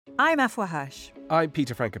I'm Afua Hirsch. I'm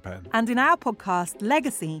Peter Frankopan. And in our podcast,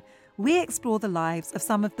 Legacy, we explore the lives of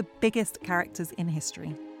some of the biggest characters in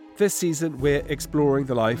history. This season, we're exploring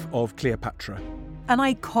the life of Cleopatra. An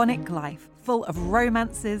iconic life full of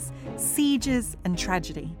romances, sieges, and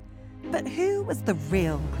tragedy. But who was the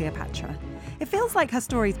real Cleopatra? It feels like her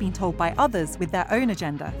story's been told by others with their own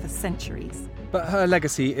agenda for centuries. But her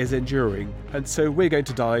legacy is enduring, and so we're going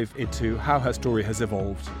to dive into how her story has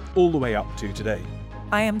evolved all the way up to today.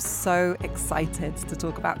 I am so excited to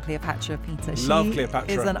talk about Cleopatra, Peter. Love Cleopatra.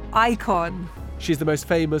 She is an icon. She's the most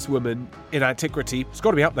famous woman in antiquity. It's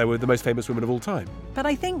got to be up there with the most famous women of all time. But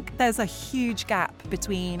I think there's a huge gap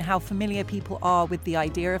between how familiar people are with the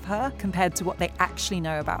idea of her compared to what they actually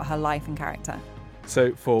know about her life and character.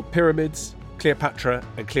 So for Pyramids, Cleopatra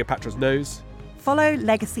and Cleopatra's Nose, follow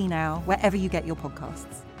Legacy now wherever you get your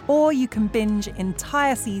podcasts. Or you can binge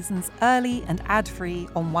entire seasons early and ad-free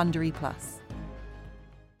on Wondery Plus.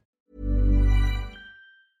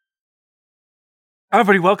 Hi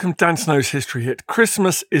everybody, welcome to Dan Snow's History Hit.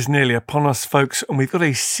 Christmas is nearly upon us, folks, and we've got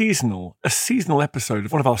a seasonal episode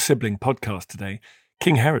of one of our sibling podcasts today,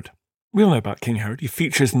 King Herod. We all know about King Herod. He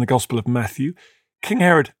features in the Gospel of Matthew. King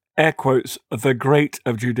Herod, air quotes, the Great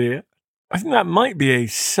of Judea. I think that might be a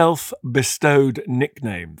self-bestowed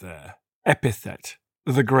nickname there. Epithet,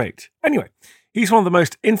 the Great. Anyway, he's one of the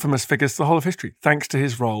most infamous figures of the whole of history, thanks to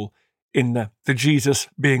his role in the Jesus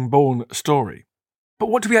being born story. But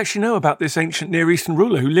what do we actually know about this ancient Near Eastern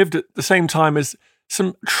ruler who lived at the same time as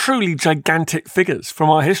some truly gigantic figures from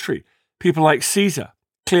our history? People like Caesar,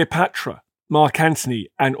 Cleopatra, Mark Antony,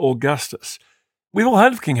 and Augustus. We've all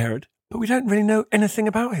heard of King Herod, but we don't really know anything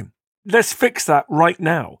about him. Let's fix that right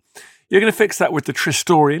now. You're going to fix that with the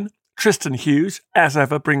Tristorian, Tristan Hughes, as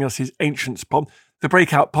ever, bring us his Ancients pod, the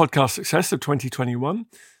breakout podcast success of 2021.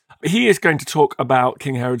 He is going to talk about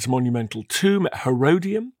King Herod's monumental tomb at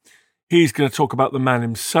Herodium. He's going to talk about the man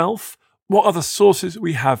himself, what other sources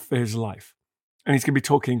we have for his life. And he's going to be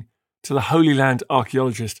talking to the Holy Land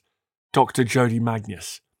archaeologist, Dr. Jody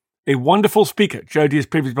Magnus. A wonderful speaker. Jody has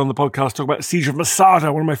previously been on the podcast talking about the Siege of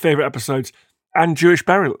Masada, one of my favourite episodes, and Jewish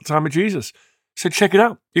burial at the time of Jesus. So check it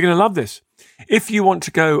out. You're going to love this. If you want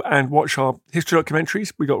to go and watch our history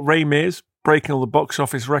documentaries, we've got Ray Mears breaking all the box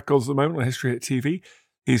office records at the moment on History Hit TV.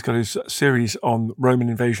 He's got his series on Roman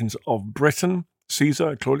invasions of Britain.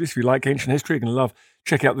 Caesar, Claudius, if you like ancient history, you're going to love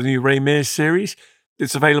check out the new Ray Mears series.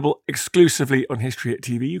 It's available exclusively on History Hit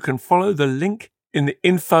TV. You can follow the link in the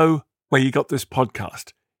info where you got this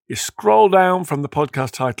podcast. You scroll down from the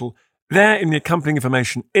podcast title. There in the accompanying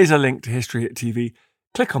information is a link to History Hit TV.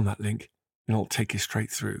 Click on that link and it'll take you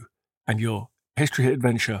straight through. And your History Hit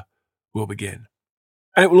adventure will begin.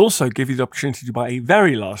 And it will also give you the opportunity to buy a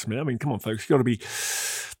very last minute. I mean, come on, folks, you've got to be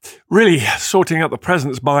really sorting out the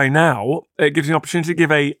presents by now. It gives you an opportunity to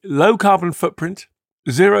give a low carbon footprint,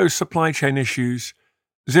 zero supply chain issues,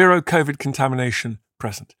 zero COVID contamination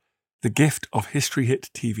present. The gift of History Hit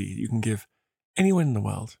TV. You can give anyone in the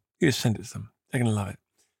world. You just send it to them. They're going to love it.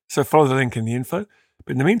 So follow the link in the info.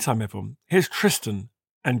 But in the meantime, everyone, here's Tristan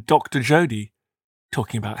and Dr. Jody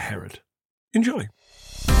talking about Herod. Enjoy.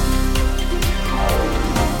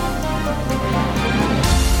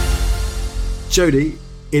 Jody,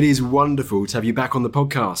 it is wonderful to have you back on the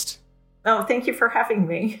podcast. Oh, thank you for having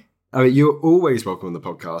me. I mean, you're always welcome on the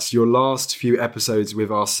podcast. Your last few episodes with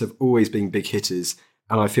us have always been big hitters,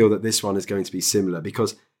 and I feel that this one is going to be similar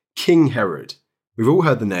because King Herod, we've all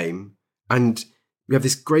heard the name, and we have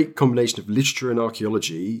this great combination of literature and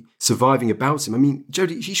archaeology surviving about him. I mean,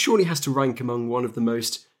 Jody, he surely has to rank among one of the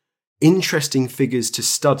most interesting figures to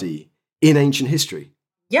study in ancient history.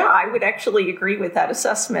 Yeah, I would actually agree with that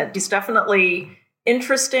assessment. He's definitely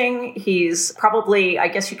interesting. He's probably, I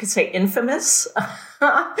guess you could say, infamous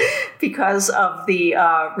because of the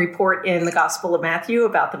report in the Gospel of Matthew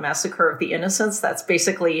about the massacre of the innocents. That's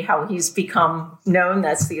basically how he's become known.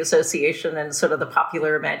 That's the association and sort of the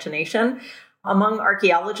popular imagination. Among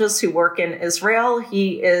archaeologists who work in Israel,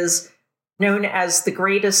 he is known as the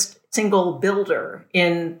greatest single builder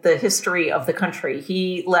in the history of the country.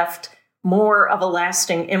 He left more of a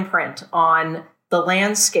lasting imprint on the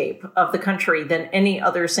landscape of the country than any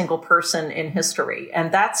other single person in history.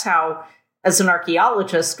 And that's how, as an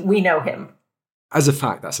archaeologist, we know him. As a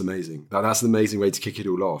fact, that's amazing. That's an amazing way to kick it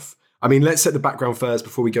all off. I mean, let's set the background first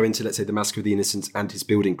before we go into, let's say, the Massacre of the Innocents and his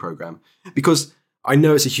building program. Because I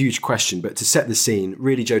know it's a huge question, but to set the scene,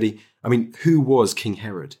 really, Jody, I mean, who was King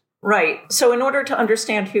Herod? Right. So in order to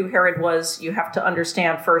understand who Herod was, you have to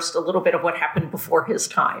understand first a little bit of what happened before his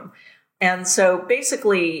time. And so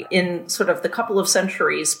basically, in sort of the couple of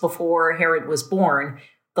centuries before Herod was born,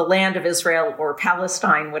 the land of Israel, or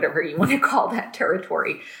Palestine, whatever you want to call that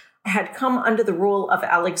territory, had come under the rule of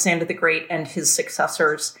Alexander the Great and his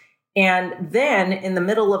successors. And then in the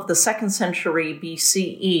middle of the 2nd century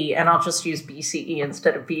BCE, and I'll just use BCE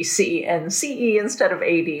instead of BC and CE instead of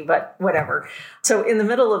AD, but whatever. So in the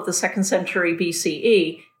middle of the 2nd century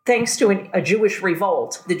BCE, thanks to a Jewish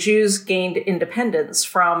revolt, the Jews gained independence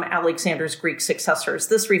from Alexander's Greek successors.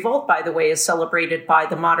 This revolt, by the way, is celebrated by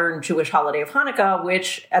the modern Jewish holiday of Hanukkah,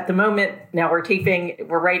 which at the moment, now we're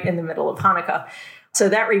right in the middle of Hanukkah. So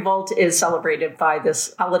that revolt is celebrated by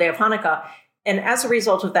this holiday of Hanukkah. And as a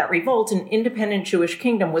result of that revolt, an independent Jewish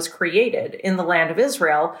kingdom was created in the land of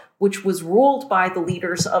Israel, which was ruled by the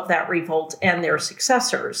leaders of that revolt and their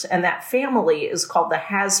successors. And that family is called the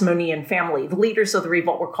Hasmonean family. The leaders of the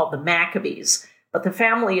revolt were called the Maccabees, but the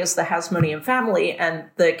family is the Hasmonean family, and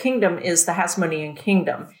the kingdom is the Hasmonean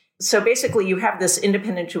kingdom. So basically, you have this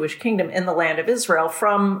independent Jewish kingdom in the land of Israel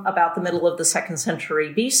from about the middle of the 2nd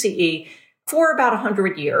century BCE for about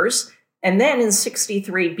 100 years. And then in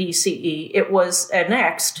 63 BCE, it was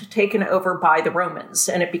annexed, taken over by the Romans,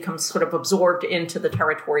 and it becomes sort of absorbed into the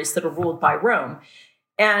territories that are ruled by Rome.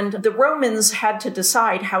 And the Romans had to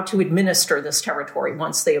decide how to administer this territory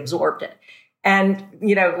once they absorbed it. And,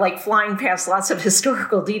 like flying past lots of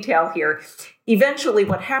historical detail here, eventually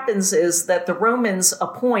what happens is that the Romans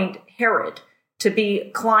appoint Herod to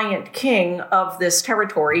be client king of this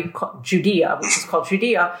territory, Judea, which is called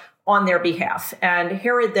Judea, on their behalf. And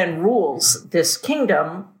Herod then rules this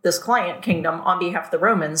kingdom, this client kingdom, on behalf of the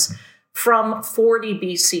Romans from 40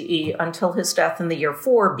 BCE until his death in the year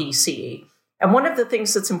 4 BCE. And one of the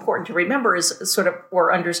things that's important to remember is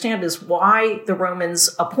or understand is why the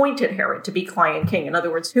Romans appointed Herod to be client king. In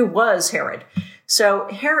other words, who was Herod? So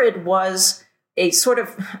Herod was a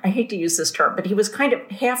I hate to use this term, but he was kind of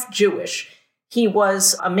half Jewish. He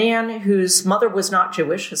was a man whose mother was not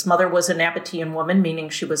Jewish. His mother was a Nabatean woman, meaning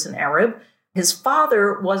she was an Arab. His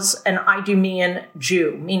father was an Idumean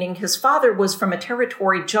Jew, meaning his father was from a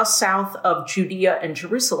territory just south of Judea and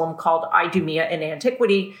Jerusalem called Idumea in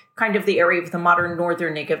antiquity, kind of the area of the modern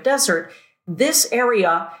northern Negev desert. This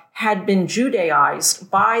area had been Judaized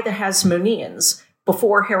by the Hasmoneans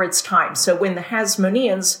before Herod's time. So when the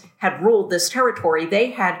Hasmoneans had ruled this territory,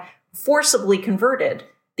 they had forcibly converted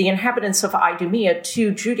the inhabitants of Idumea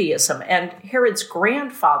to Judaism, and Herod's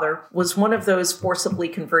grandfather was one of those forcibly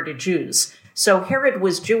converted Jews. So Herod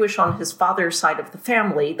was Jewish on his father's side of the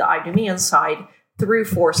family, the Idumean side, through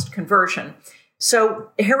forced conversion. So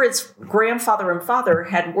Herod's grandfather and father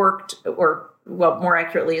had worked, more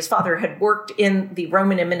accurately, his father had worked in the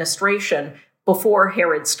Roman administration before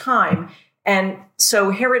Herod's time. And so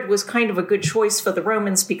Herod was kind of a good choice for the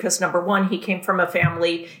Romans because, number one, he came from a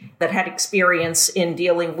family that had experience in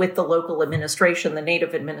dealing with the local administration, the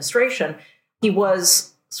native administration. He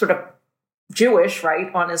was sort of Jewish,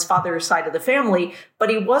 right, on his father's side of the family, but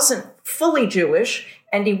he wasn't fully Jewish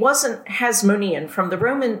and he wasn't Hasmonean. From the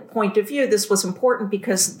Roman point of view, this was important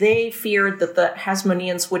because they feared that the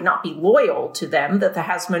Hasmoneans would not be loyal to them, that the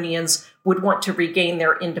Hasmoneans would want to regain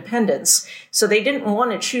their independence. So they didn't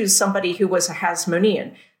want to choose somebody who was a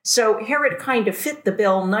Hasmonean. So Herod kind of fit the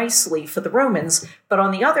bill nicely for the Romans, but on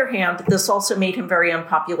the other hand, this also made him very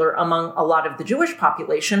unpopular among a lot of the Jewish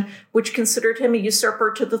population, which considered him a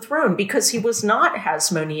usurper to the throne because he was not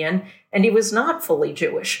Hasmonean and he was not fully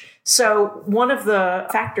Jewish. So one of the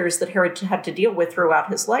factors that Herod had to deal with throughout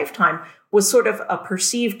his lifetime was sort of a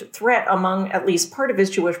perceived threat among at least part of his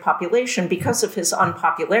Jewish population because of his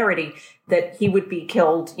unpopularity, that he would be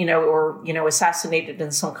killed, or assassinated in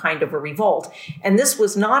some kind of a revolt. And this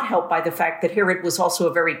was not helped by the fact that Herod was also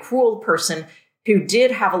a very cruel person who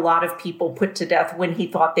did have a lot of people put to death when he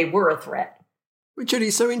thought they were a threat. Richard,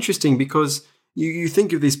 it's so interesting because you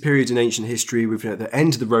think of this period in ancient history with the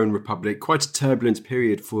end of the Roman Republic, quite a turbulent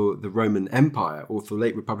period for the Roman Empire or for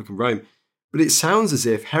late Republican Rome. But it sounds as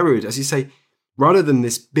if Herod, as you say, rather than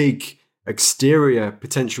this big exterior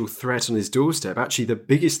potential threat on his doorstep, actually the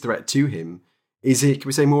biggest threat to him is, can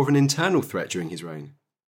we say, more of an internal threat during his reign?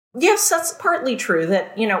 Yes, that's partly true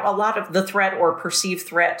that, a lot of the threat or perceived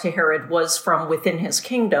threat to Herod was from within his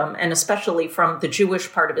kingdom, and especially from the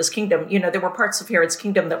Jewish part of his kingdom. There were parts of Herod's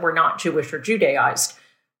kingdom that were not Jewish or Judaized,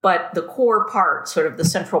 but the core part, sort of the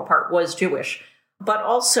central part, was Jewish. But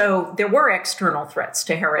also there were external threats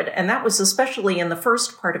to Herod, and that was especially in the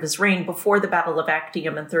first part of his reign before the Battle of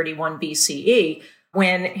Actium in 31 BCE,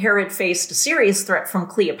 when Herod faced a serious threat from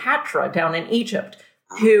Cleopatra down in Egypt,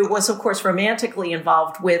 who was, of course, romantically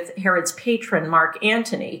involved with Herod's patron, Mark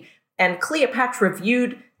Antony. And Cleopatra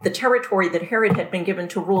viewed the territory that Herod had been given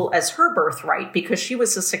to rule as her birthright because she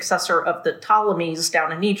was the successor of the Ptolemies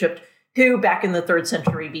down in Egypt, who back in the 3rd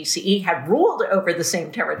century BCE had ruled over the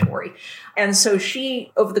same territory. And so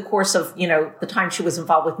she, over the course of, the time she was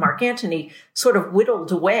involved with Mark Antony, sort of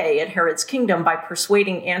whittled away at Herod's kingdom by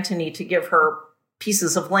persuading Antony to give her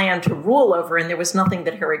pieces of land to rule over, and there was nothing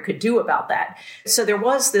that Herod could do about that. So there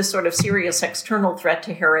was this sort of serious external threat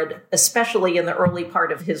to Herod, especially in the early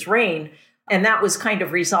part of his reign. And that was kind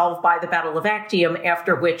of resolved by the Battle of Actium,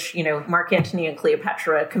 after which, Mark Antony and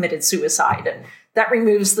Cleopatra committed suicide. And that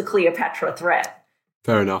removes the Cleopatra threat.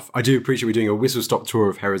 Fair enough. I do appreciate we're doing a whistle-stop tour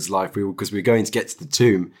of Herod's life because we're going to get to the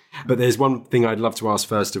tomb. But there's one thing I'd love to ask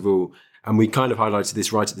first of all, and we kind of highlighted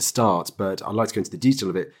this right at the start, but I'd like to go into the detail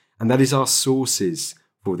of it, and that is our sources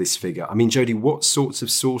for this figure. I mean, Jodie, what sorts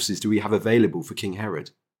of sources do we have available for King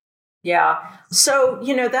Herod? Yeah. So,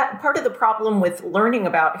 that part of the problem with learning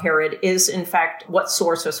about Herod is, in fact, what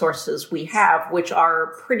sources we have, which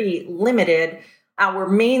are pretty limited. Our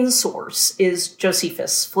main source is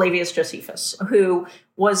Josephus, Flavius Josephus, who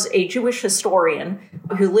was a Jewish historian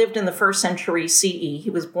who lived in the 1st century CE. He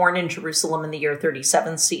was born in Jerusalem in the year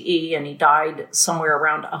 37 CE, and he died somewhere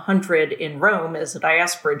around 100 in Rome as a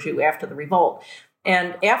diaspora Jew after the revolt.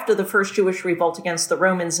 And after the first Jewish revolt against the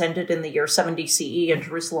Romans ended in the year 70 CE and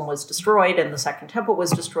Jerusalem was destroyed and the Second Temple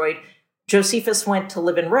was destroyed, Josephus went to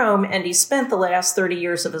live in Rome, and he spent the last 30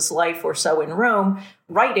 years of his life or so in Rome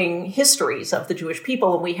writing histories of the Jewish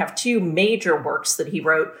people. And we have 2 major works that he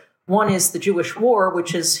wrote. One is The Jewish War,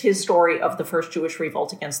 which is his story of the first Jewish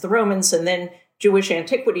revolt against the Romans, and then Jewish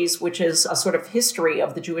Antiquities, which is a sort of history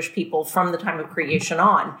of the Jewish people from the time of creation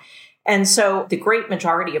on. And so the great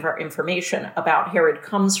majority of our information about Herod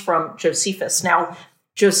comes from Josephus. Now,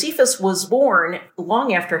 Josephus was born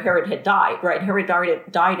long after Herod had died, right? Herod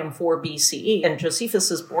died in 4 BCE, and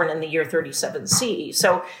Josephus is born in the year 37 CE.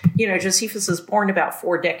 So, Josephus is born about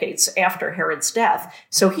 4 decades after Herod's death.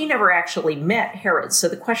 So he never actually met Herod. So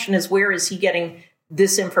the question is, where is he getting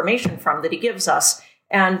this information from that he gives us?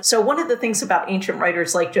 And so one of the things about ancient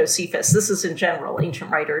writers like Josephus, this is in general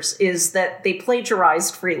ancient writers, is that they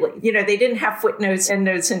plagiarized freely. They didn't have footnotes and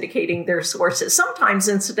notes indicating their sources. Sometimes,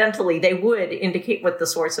 incidentally, they would indicate what the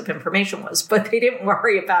source of information was, but they didn't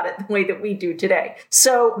worry about it the way that we do today.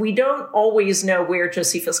 So we don't always know where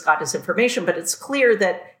Josephus got his information, but it's clear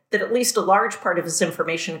that at least a large part of his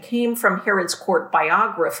information came from Herod's court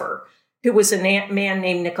biographer, who was a man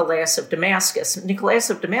named Nicolaus of Damascus.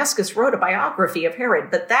 Nicolaus of Damascus wrote a biography of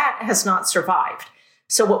Herod, but that has not survived.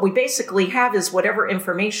 So what we basically have is whatever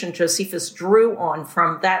information Josephus drew on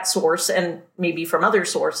from that source and maybe from other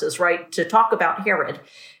sources, right, to talk about Herod.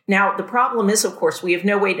 Now, the problem is, of course, we have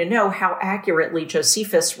no way to know how accurately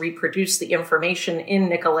Josephus reproduced the information in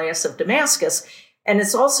Nicolaus of Damascus. And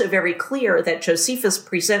it's also very clear that Josephus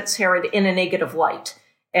presents Herod in a negative light.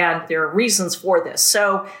 And there are reasons for this.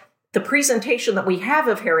 So the presentation that we have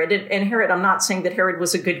of Herod, and Herod, I'm not saying that Herod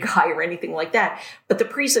was a good guy or anything like that, but the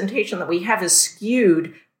presentation that we have is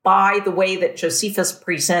skewed by the way that Josephus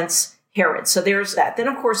presents Herod. So there's that. Then,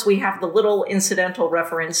 of course, we have the little incidental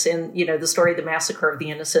reference in, the story of the massacre of the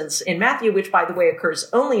innocents in Matthew, which, by the way, occurs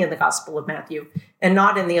only in the Gospel of Matthew and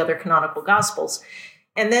not in the other canonical Gospels.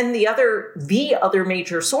 And then the other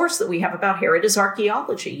major source that we have about Herod is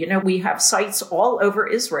archaeology. We have sites all over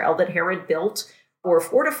Israel that Herod built or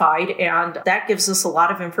fortified, and that gives us a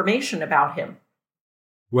lot of information about him.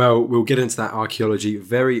 Well, we'll get into that archaeology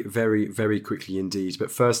very, very, very quickly indeed.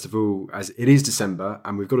 But first of all, as it is December,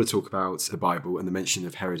 and we've got to talk about the Bible and the mention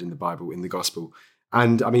of Herod in the Bible, in the Gospel.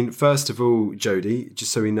 And first of all, Jodie,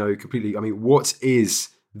 just so we know completely, what is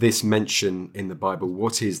this mention in the Bible?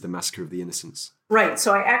 What is the Massacre of the Innocents? Right.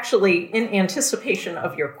 So I actually, in anticipation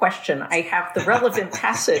of your question, I have the relevant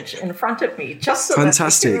passage in front of me, just so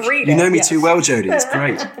Fantastic. that you can read it. You know me too well, Jodie. It's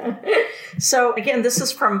great. So again, this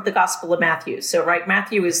is from the Gospel of Matthew. So, right,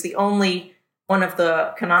 Matthew is the only one of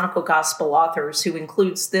the canonical Gospel authors who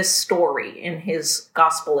includes this story in his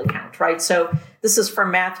Gospel account, right? So this is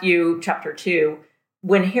from Matthew chapter 2.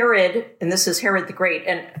 When Herod, and this is Herod the Great,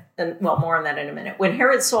 and more on that in a minute. When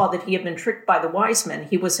Herod saw that he had been tricked by the wise men,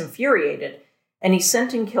 he was infuriated, and he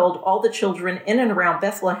sent and killed all the children in and around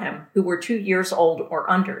Bethlehem who were 2 years old or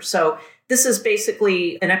under. So this is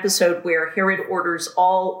basically an episode where Herod orders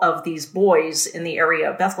all of these boys in the area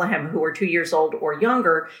of Bethlehem who were 2 years old or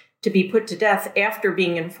younger to be put to death after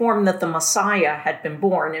being informed that the Messiah had been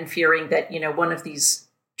born and fearing that, one of these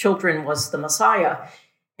children was the Messiah.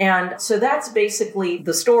 And so that's basically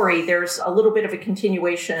the story. There's a little bit of a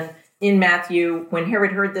continuation in Matthew. When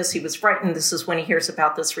Herod heard this, he was frightened. This is when he hears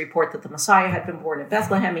about this report that the Messiah had been born in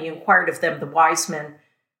Bethlehem. He inquired of them, the wise men,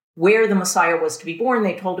 where the Messiah was to be born.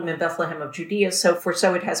 They told him in Bethlehem of Judea, so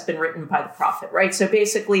it has been written by the prophet, right? So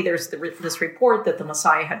basically there's this report that the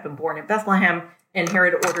Messiah had been born in Bethlehem, and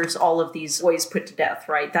Herod orders all of these boys put to death,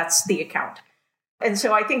 right? That's the account. And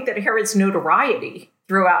so I think that Herod's notoriety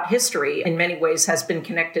throughout history in many ways has been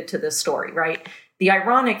connected to this story, right? The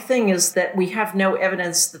ironic thing is that we have no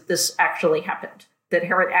evidence that this actually happened, that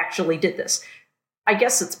Herod actually did this. I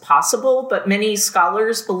guess it's possible, but many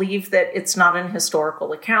scholars believe that it's not an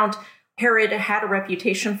historical account. Herod had a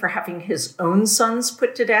reputation for having his own sons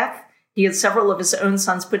put to death. He had several of his own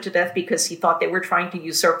sons put to death because he thought they were trying to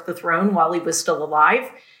usurp the throne while he was still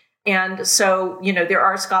alive. And so, there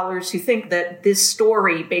are scholars who think that this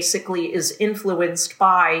story basically is influenced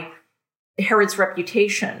by Herod's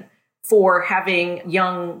reputation for having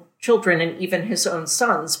young children and even his own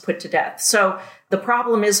sons put to death. So the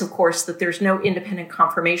problem is, of course, that there's no independent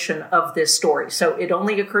confirmation of this story. So it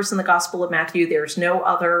only occurs in the Gospel of Matthew. There's no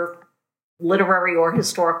other literary or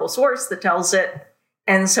historical source that tells it.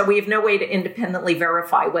 And so we have no way to independently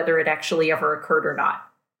verify whether it actually ever occurred or not.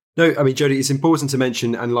 No, I mean, Jodie, it's important to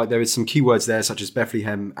mention, and there is some keywords there, such as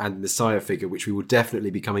Bethlehem and Messiah figure, which we will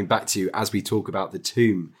definitely be coming back to as we talk about the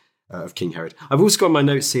tomb of King Herod. I've also got my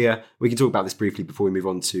notes here. We can talk about this briefly before we move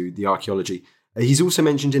on to the archaeology. He's also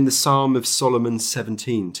mentioned in the Psalm of Solomon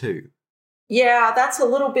 17 too. Yeah, that's a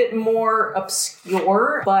little bit more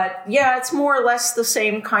obscure, but yeah, it's more or less the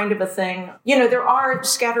same kind of a thing. There are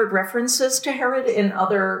scattered references to Herod in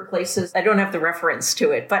other places. I don't have the reference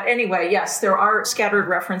to it. But anyway, yes, there are scattered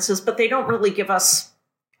references, but they don't really give us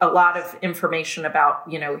a lot of information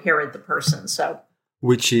about, Herod the person. So,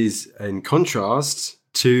 which is in contrast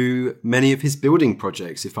to many of his building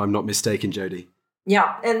projects, if I'm not mistaken, Jodie.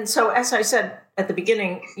 Yeah. And so, as I said at the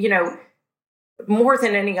beginning, more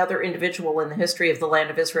than any other individual in the history of the land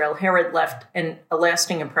of Israel, Herod left a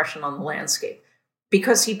lasting impression on the landscape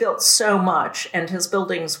because he built so much and his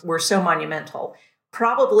buildings were so monumental.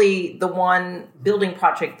 Probably the one building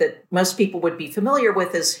project that most people would be familiar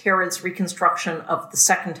with is Herod's reconstruction of the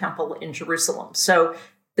Second Temple in Jerusalem. So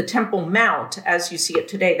the Temple Mount, as you see it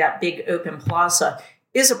today, that big open plaza,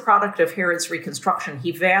 is a product of Herod's reconstruction.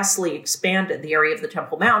 He vastly expanded the area of the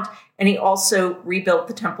Temple Mount, and he also rebuilt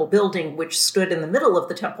the temple building, which stood in the middle of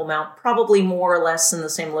the Temple Mount, probably more or less in the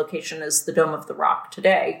same location as the Dome of the Rock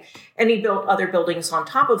today. And he built other buildings on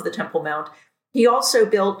top of the Temple Mount. He also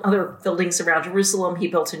built other buildings around Jerusalem. He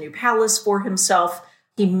built a new palace for himself.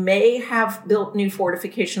 He may have built new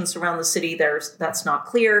fortifications around the city. That's not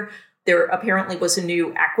clear. There apparently was a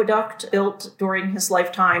new aqueduct built during his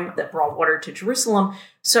lifetime that brought water to Jerusalem.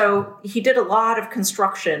 So he did a lot of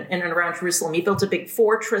construction in and around Jerusalem. He built a big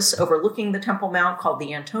fortress overlooking the Temple Mount called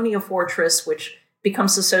the Antonia Fortress, which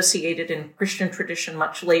becomes associated in Christian tradition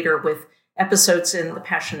much later with episodes in the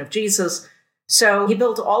Passion of Jesus. So he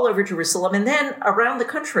built all over Jerusalem. And then around the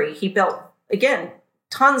country, he built, again,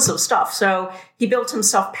 tons of stuff. So he built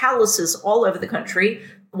himself palaces all over the country.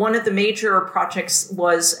 One of the major projects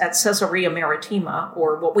was at Caesarea Maritima,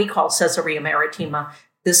 or what we call Caesarea Maritima,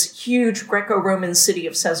 this huge Greco-Roman city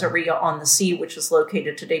of Caesarea on the sea, which is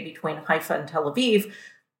located today between Haifa and Tel Aviv,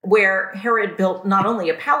 where Herod built not only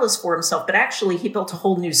a palace for himself, but actually he built a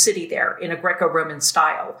whole new city there in a Greco-Roman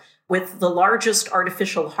style with the largest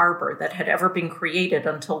artificial harbor that had ever been created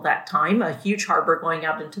until that time, a huge harbor going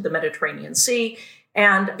out into the Mediterranean Sea,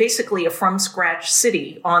 and basically a from-scratch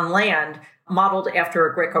city on land modeled after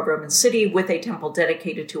a Greco-Roman city with a temple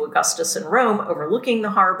dedicated to Augustus in Rome overlooking the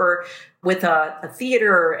harbor, with a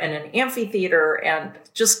theater and an amphitheater and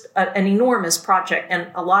just an enormous project.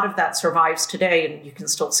 And a lot of that survives today, and you can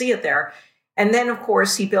still see it there. And then, of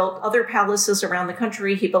course, he built other palaces around the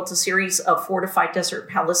country. He built a series of fortified desert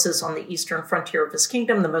palaces on the eastern frontier of his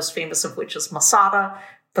kingdom, the most famous of which is Masada,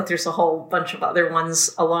 but there's a whole bunch of other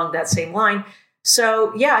ones along that same line.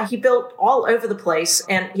 So, yeah, he built all over the place,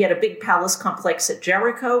 and he had a big palace complex at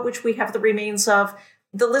Jericho, which we have the remains of.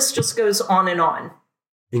 The list just goes on and on.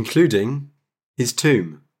 Including his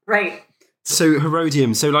tomb. Right. So,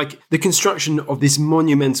 Herodium, the construction of this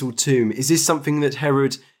monumental tomb, is this something that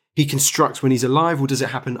Herod, he constructs when he's alive, or does it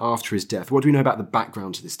happen after his death? What do we know about the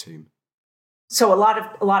background to this tomb? So, a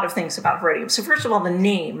lot of things about Herodium. So, first of all, the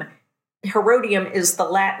name Herodium is the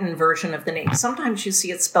Latin version of the name. Sometimes you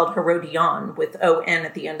see it spelled Herodion with O-N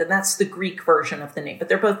at the end, and that's the Greek version of the name, but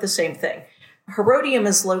they're both the same thing. Herodium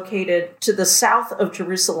is located to the south of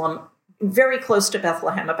Jerusalem, very close to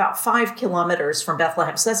Bethlehem, about 5 kilometers from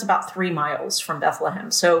Bethlehem. So that's about 3 miles from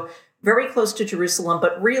Bethlehem. So very close to Jerusalem,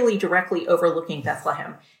 but really directly overlooking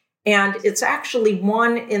Bethlehem. And it's actually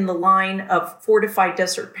one in the line of fortified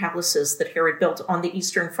desert palaces that Herod built on the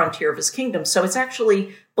eastern frontier of his kingdom. So it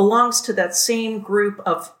actually belongs to that same group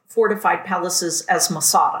of fortified palaces as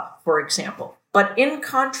Masada, for example. But in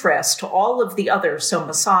contrast to all of the others, so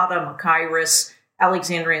Masada, Machaerus,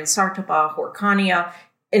 Alexandrian Sartapa, Hyrcania,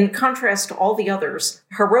 in contrast to all the others,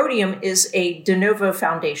 Herodium is a de novo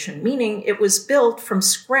foundation, meaning it was built from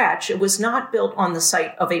scratch. It was not built on the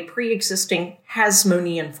site of a pre-existing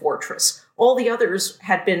Hasmonean fortress. All the others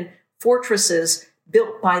had been fortresses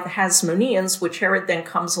built by the Hasmoneans, which Herod then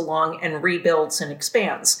comes along and rebuilds and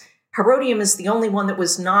expands. Herodium is the only one that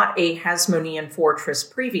was not a Hasmonean fortress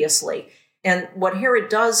previously. And what Herod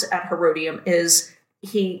does at Herodium is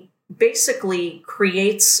he basically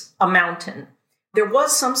creates a mountain. There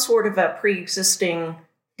was some sort of a pre-existing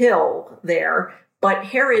hill there, but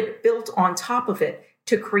Herod built on top of it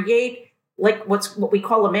to create like what we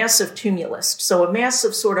call a massive tumulus. So a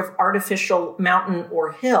massive sort of artificial mountain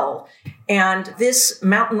or hill. And this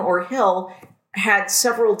mountain or hill had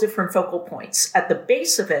several different focal points. At the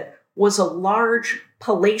base of it was a large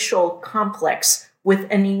palatial complex with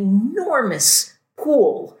an enormous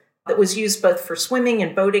pool that was used both for swimming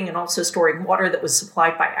and boating and also storing water that was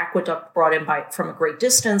supplied by aqueduct brought in from a great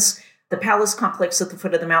distance. The palace complex at the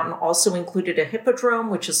foot of the mountain also included a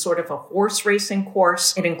hippodrome, which is sort of a horse racing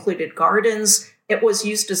course. It included gardens. It was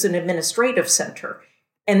used as an administrative center.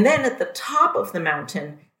 And then at the top of the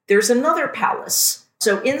mountain, there's another palace.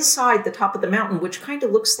 So inside the top of the mountain, which kind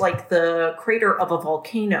of looks like the crater of a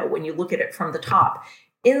volcano when you look at it from the top,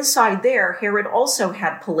 inside there, Herod also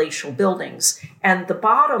had palatial buildings. And the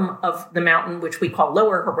bottom of the mountain, which we call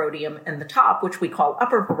Lower Herodium, and the top, which we call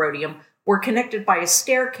Upper Herodium, were connected by a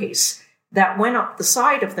staircase that went up the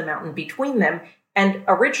side of the mountain between them and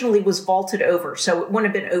originally was vaulted over. So it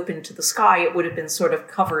wouldn't have been open to the sky. It would have been sort of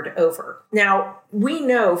covered over. Now, we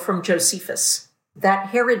know from Josephus that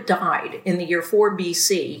Herod died in the year 4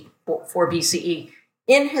 BCE,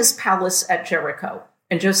 in his palace at Jericho.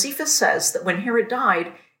 And Josephus says that when Herod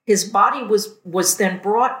died, his body was then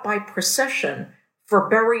brought by procession for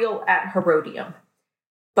burial at Herodium.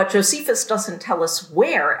 But Josephus doesn't tell us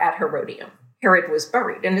where at Herodium Herod was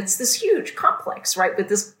buried. And it's this huge complex, right, with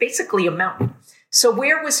this basically a mountain. So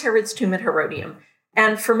where was Herod's tomb at Herodium?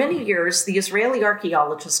 And for many years, the Israeli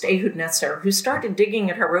archaeologist Ehud Netzer, who started digging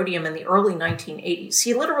at Herodium in the early 1980s,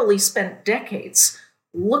 he literally spent decades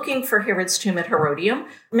looking for Herod's tomb at Herodium.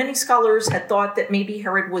 Many scholars had thought that maybe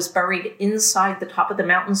Herod was buried inside the top of the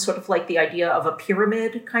mountain, sort of like the idea of a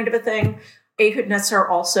pyramid kind of a thing. Ehud Netzer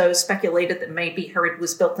also speculated that maybe Herod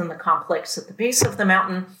was built in the complex at the base of the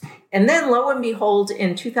mountain. And then, lo and behold,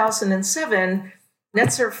 in 2007,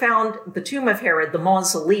 Netzer found the tomb of Herod, the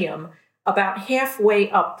mausoleum, about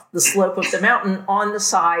halfway up the slope of the mountain on the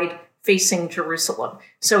side facing Jerusalem.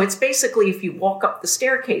 So it's basically, if you walk up the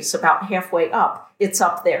staircase about halfway up, it's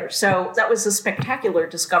up there. So that was a spectacular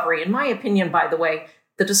discovery. In my opinion, by the way,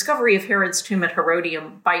 the discovery of Herod's tomb at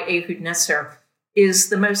Herodium by Ehud Netzer is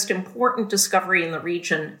the most important discovery in the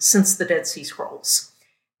region since the Dead Sea Scrolls.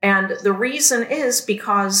 And the reason is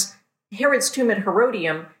because Herod's tomb at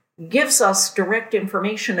Herodium gives us direct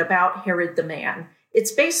information about Herod the man.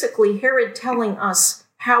 It's basically Herod telling us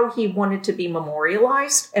how he wanted to be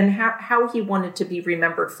memorialized and how he wanted to be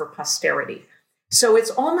remembered for posterity. So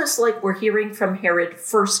it's almost like we're hearing from Herod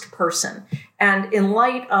first person. And in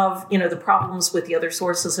light of, the problems with the other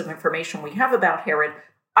sources of information we have about Herod,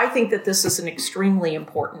 I think that this is an extremely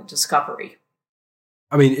important discovery.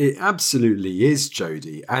 I mean, it absolutely is,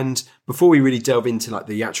 Jodie. And before we really delve into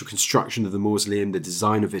the actual construction of the mausoleum, the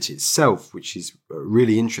design of it itself, which is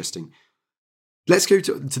really interesting, let's go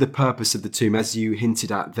to the purpose of the tomb, as you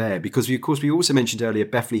hinted at there, because we also mentioned earlier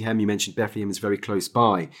Bethlehem. You mentioned Bethlehem is very close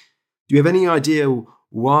by. Do you have any idea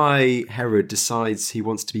why Herod decides he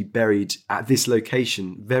wants to be buried at this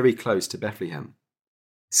location, very close to Bethlehem?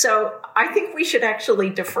 So I think we should actually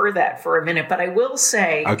defer that for a minute, but I will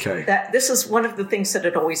say that this is one of the things that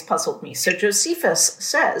had always puzzled me. So Josephus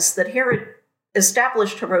says that Herod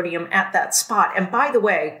established Herodium at that spot. And by the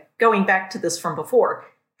way, going back to this from before,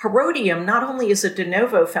 Herodium not only is a de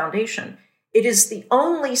novo foundation, it is the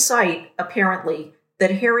only site, apparently,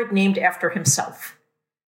 that Herod named after himself.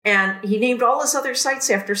 And he named all his other sites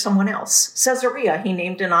after someone else. Caesarea, he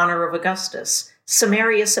named in honor of Augustus.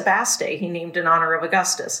 Samaria Sebaste, he named in honor of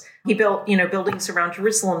Augustus. He built, buildings around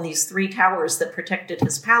Jerusalem, these 3 towers that protected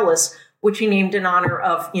his palace, which he named in honor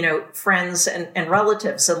of, friends and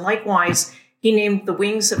relatives. And likewise, he named the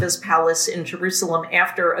wings of his palace in Jerusalem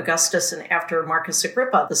after Augustus and after Marcus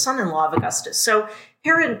Agrippa, the son-in-law of Augustus. So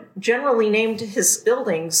Herod generally named his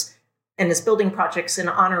buildings and is building projects in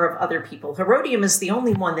honor of other people. Herodium is the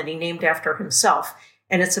only one that he named after himself,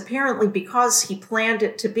 and it's apparently because he planned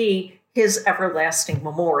it to be his everlasting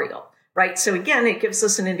memorial, right? So again, it gives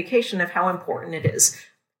us an indication of how important it is.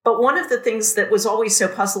 But one of the things that was always so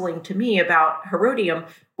puzzling to me about Herodium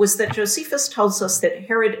was that Josephus tells us that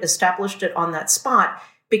Herod established it on that spot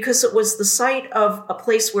because it was the site of a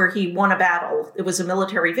place where he won a battle. It was a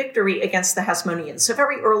military victory against the Hasmoneans. So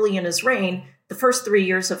very early in his reign, the first 3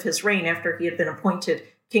 years of his reign after he had been appointed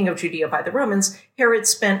king of Judea by the Romans, Herod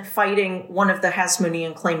spent fighting one of the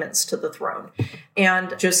Hasmonean claimants to the throne.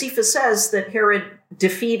 And Josephus says that Herod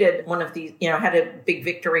defeated one of these, had a big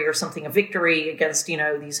victory or something, a victory against,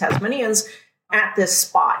 these Hasmoneans at this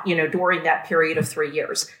spot, during that period of 3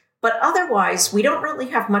 years. But otherwise, we don't really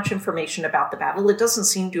have much information about the battle. It doesn't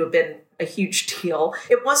seem to have been a huge deal.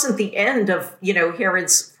 It wasn't the end of,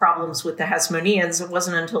 Herod's problems with the Hasmoneans. It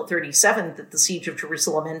wasn't until 37 that the siege of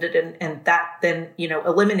Jerusalem ended, and that then,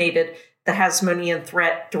 eliminated the Hasmonean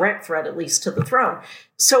direct threat, at least to the throne.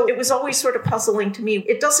 So it was always sort of puzzling to me.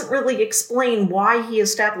 It doesn't really explain why he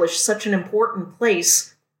established such an important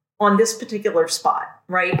place on this particular spot,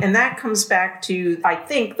 right? And that comes back to, I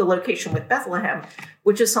think, the location with Bethlehem,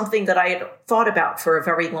 which is something that I had thought about for a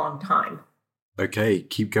very long time. Okay,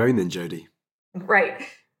 keep going then, Jody. Right.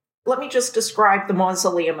 Let me just describe the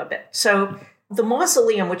mausoleum a bit. So the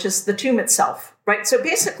mausoleum, which is the tomb itself, right? So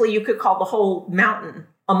basically you could call the whole mountain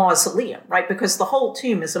a mausoleum, right? Because the whole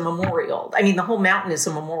tomb is a memorial. I mean, the whole mountain is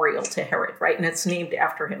a memorial to Herod, right? And it's named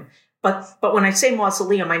after him. But when I say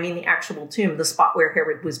mausoleum, I mean the actual tomb, the spot where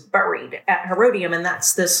Herod was buried at Herodium. And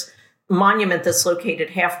that's this monument that's located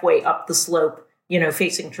halfway up the slope,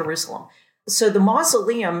 facing Jerusalem. So the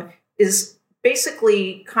mausoleum is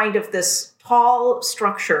basically kind of this tall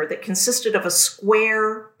structure that consisted of a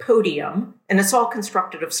square podium, and it's all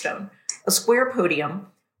constructed of stone, a square podium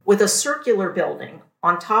with a circular building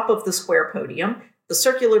on top of the square podium. The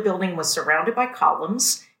circular building was surrounded by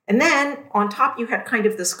columns. And then on top, you had kind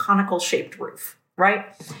of this conical shaped roof, right?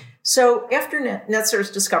 So after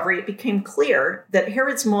Netzer's discovery, it became clear that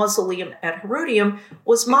Herod's mausoleum at Herodium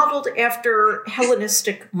was modeled after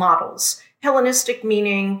Hellenistic models. Hellenistic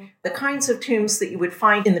meaning the kinds of tombs that you would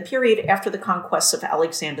find in the period after the conquests of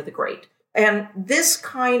Alexander the Great. And this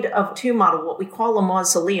kind of tomb model, what we call a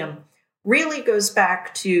mausoleum, really goes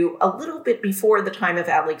back to a little bit before the time of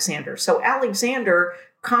Alexander. So Alexander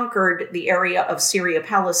conquered the area of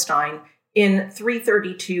Syria-Palestine in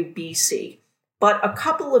 332 BC. But a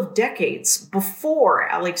couple of decades before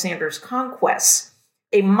Alexander's conquests,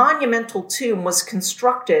 a monumental tomb was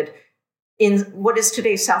constructed in what is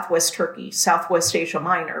today southwest Turkey, Southwest Asia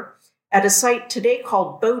Minor, at a site today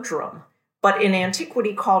called Bodrum, but in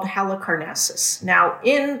antiquity called Halicarnassus. Now,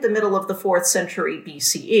 in the middle of the 4th century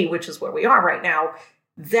BCE, which is where we are right now,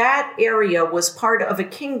 that area was part of a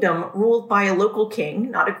kingdom ruled by a local king,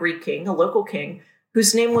 not a Greek king, a local king,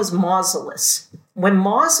 whose name was Mausolus. When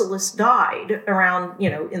Mausolus died around,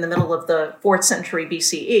 in the middle of the 4th century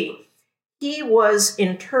BCE, he was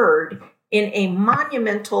interred in a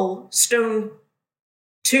monumental stone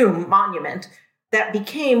tomb monument that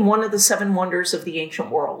became one of the 7 wonders of the ancient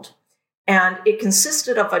world. And it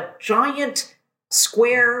consisted of a giant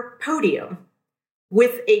square podium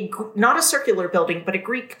with not a circular building, but a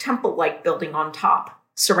Greek temple-like building on top,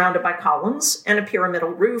 surrounded by columns and a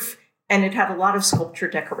pyramidal roof, and it had a lot of sculpture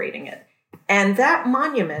decorating it. And that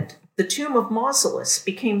monument, the tomb of Mausolus,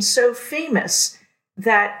 became so famous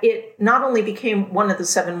that it not only became one of the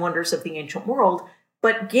 7 wonders of the ancient world,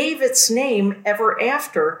 but gave its name ever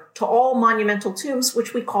after to all monumental tombs,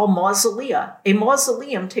 which we call mausolea. A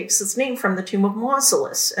mausoleum takes its name from the tomb of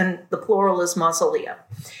Mausolus, and the plural is mausolea.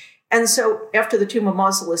 And so after the tomb of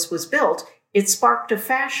Mausolus was built, it sparked a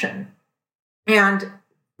fashion. And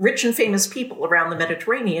rich and famous people around the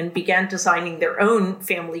Mediterranean began designing their own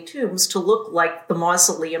family tombs to look like the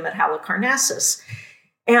mausoleum at Halicarnassus.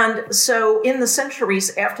 And so in the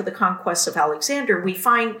centuries after the conquest of Alexander, we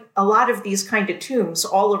find a lot of these kind of tombs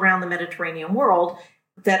all around the Mediterranean world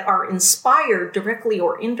that are inspired directly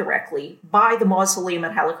or indirectly by the mausoleum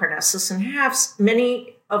at Halicarnassus and have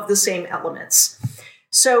many of the same elements.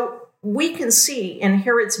 So we can see in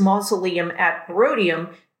Herod's mausoleum at Herodium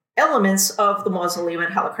elements of the mausoleum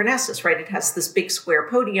at Halicarnassus, right? It has this big square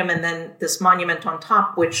podium and then this monument on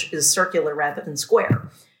top, which is circular rather than square.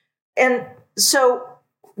 And so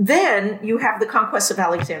then you have the conquest of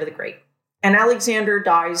Alexander the Great. And Alexander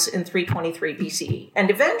dies in 323 BCE. And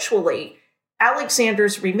eventually,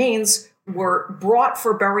 Alexander's remains were brought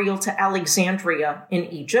for burial to Alexandria in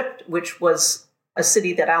Egypt, which was a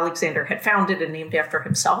city that Alexander had founded and named after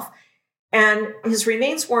himself. And his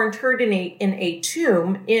remains were interred in a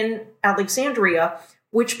tomb in Alexandria,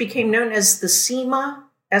 which became known as the Sema,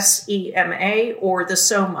 S-E-M-A, or the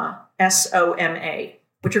Soma, S-O-M-A,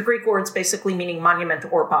 which are Greek words basically meaning monument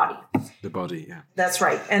or body. The body, yeah. That's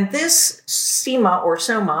right. And this Sema or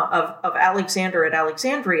Soma of Alexander at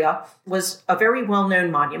Alexandria was a very well-known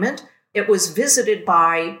monument. It was visited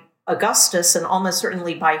by Augustus and almost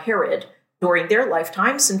certainly by Herod during their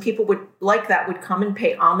lifetimes, and people would come and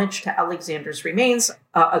pay homage to Alexander's remains.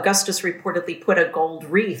 Augustus reportedly put a gold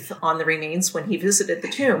wreath on the remains when he visited the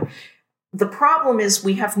tomb. The problem is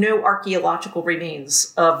we have no archaeological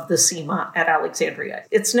remains of the Sema at Alexandria.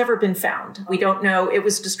 It's never been found. We don't know. It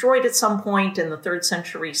was destroyed at some point in the 3rd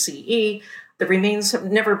century CE. The remains have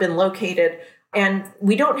never been located, and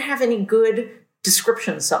we don't have any good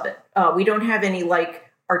descriptions of it. We don't have any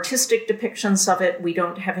artistic depictions of it. We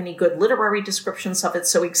don't have any good literary descriptions of it.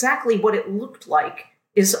 So exactly what it looked like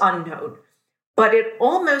is unknown. But it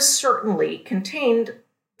almost certainly contained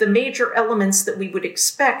the major elements that we would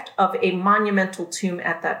expect of a monumental tomb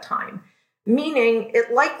at that time, meaning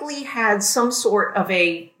it likely had some sort of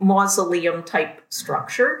a mausoleum type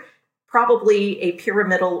structure, probably a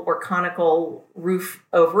pyramidal or conical roof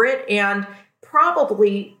over it, and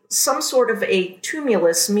probably some sort of a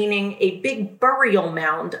tumulus, meaning a big burial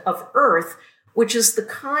mound of earth, which is the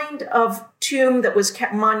kind of tomb that was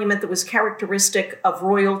monument that was characteristic of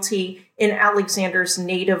royalty in Alexander's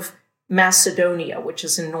native Macedonia, which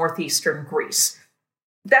is in northeastern Greece.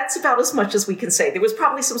 That's about as much as we can say. There was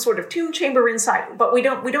probably some sort of tomb chamber inside, but we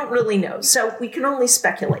don't really know. So we can only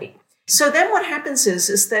speculate. So then what happens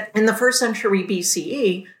is that in the 1st century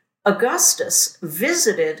BCE, Augustus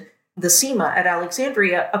visited the Sema at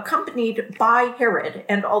Alexandria, accompanied by Herod.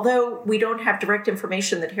 And although we don't have direct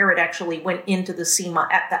information that Herod actually went into the Sema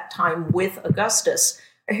at that time with Augustus,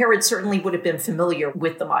 Herod certainly would have been familiar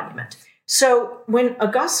with the monument. So when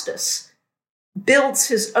Augustus builds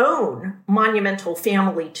his own monumental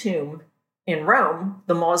family tomb in Rome,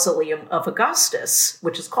 the Mausoleum of Augustus,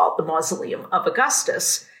 which is called the Mausoleum of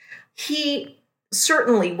Augustus, he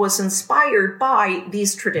certainly was inspired by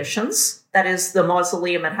these traditions, that is, the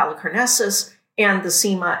Mausoleum at Halicarnassus and the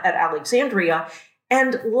Sema at Alexandria.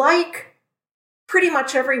 And like pretty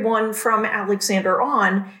much everyone from Alexander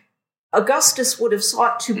on, Augustus would have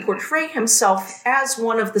sought to portray himself as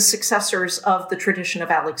one of the successors of the tradition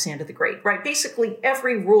of Alexander the Great, right? Basically,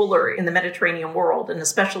 every ruler in the Mediterranean world, and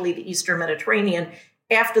especially the Eastern Mediterranean,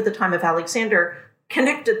 after the time of Alexander,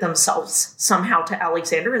 connected themselves somehow to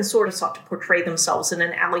Alexander and sort of sought to portray themselves in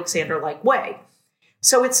an Alexander-like way.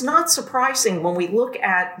 So it's not surprising when we look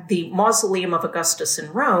at the Mausoleum of Augustus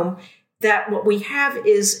in Rome that what we have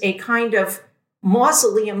is a kind of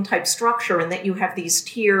mausoleum-type structure, and that you have these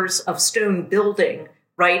tiers of stone building,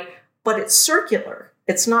 right? But it's circular.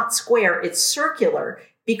 It's not square. It's circular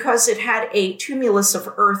because it had a tumulus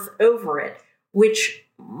of earth over it, which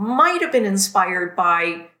might have been inspired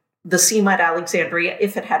by the Sema at Alexandria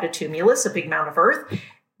if it had a tumulus, a big mound of earth,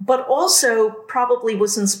 but also probably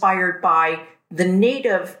was inspired by the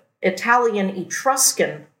native Italian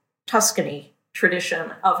Etruscan Tuscany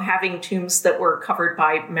tradition of having tombs that were covered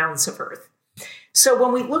by mounds of earth. So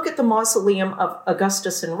when we look at the Mausoleum of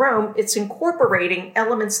Augustus in Rome, it's incorporating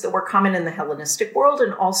elements that were common in the Hellenistic world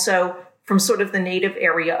and also from sort of the native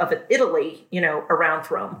area of Italy,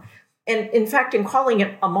 around Rome. And in fact, in calling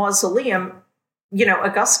it a mausoleum,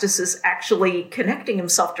 Augustus is actually connecting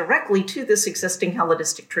himself directly to this existing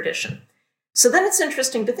Hellenistic tradition. So then it's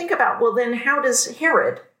interesting to think about, well, then how does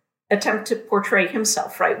Herod attempt to portray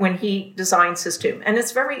himself, right, when he designs his tomb? And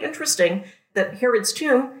it's very interesting that Herod's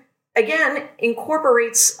tomb, again,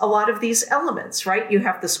 incorporates a lot of these elements, right? You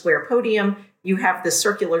have the square podium, you have the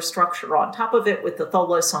circular structure on top of it with the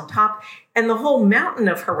tholos on top, and the whole mountain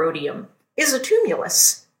of Herodium is a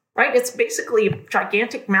tumulus, right? It's basically a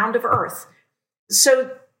gigantic mound of earth.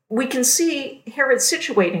 So we can see Herod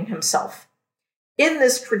situating himself in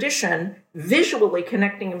this tradition, visually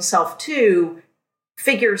connecting himself to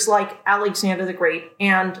figures like Alexander the Great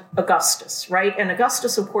and Augustus, right? And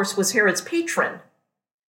Augustus, of course, was Herod's patron.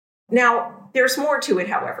 Now, there's more to it,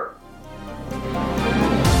 however.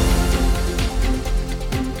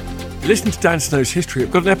 Listen to Dan Snow's history.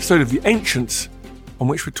 I've got an episode of The Ancients on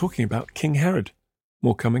which we're talking about King Herod.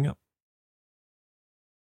 More coming up.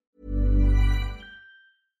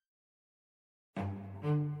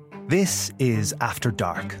 This is After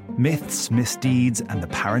Dark, myths, misdeeds, and the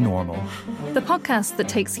paranormal. The podcast that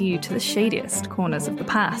takes you to the shadiest corners of the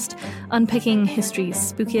past, unpicking history's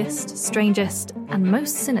spookiest, strangest, and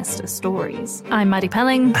most sinister stories. I'm Maddie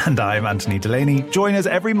Pelling. And I'm Anthony Delaney. Join us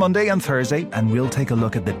every Monday and Thursday, and we'll take a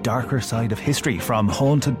look at the darker side of history, from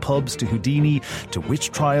haunted pubs to Houdini, to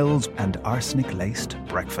witch trials and arsenic-laced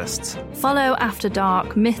breakfasts. Follow After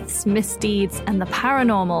Dark, myths, misdeeds, and the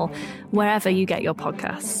paranormal wherever you get your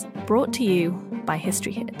podcasts. Brought to you by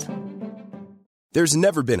History Hit. There's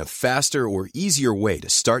never been a faster or easier way to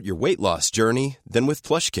start your weight loss journey than with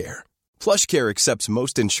PlushCare. PlushCare accepts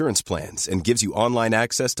most insurance plans and gives you online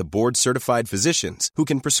access to board-certified physicians who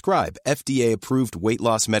can prescribe FDA-approved weight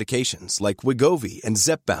loss medications like Wegovy and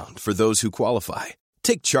Zepbound for those who qualify.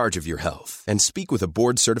 Take charge of your health and speak with a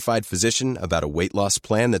board-certified physician about a weight loss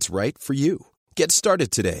plan that's right for you. Get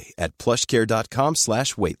started today at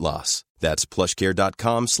plushcare.com/weight-loss. That's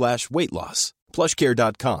plushcare.com/weight-loss.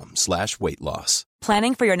 plushcare.com/weight-loss.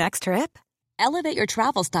 Planning for your next trip? Elevate your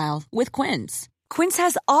travel style with Quince. Quince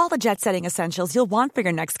has all the jet-setting essentials you'll want for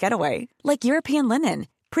your next getaway, like European linen,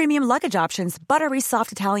 premium luggage options, buttery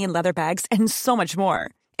soft Italian leather bags, and so much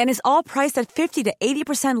more. And is all priced at 50 to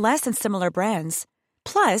 80% less than similar brands.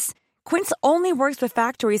 Plus, Quince only works with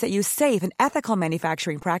factories that use safe and ethical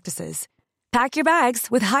manufacturing practices. Pack your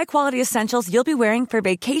bags with high-quality essentials you'll be wearing for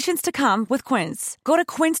vacations to come with Quince. Go to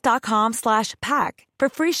quince.com/pack for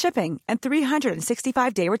free shipping and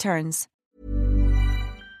 365-day returns.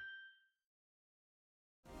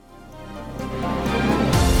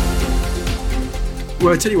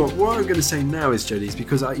 Well, I tell you what I'm going to say now is, Jodie, is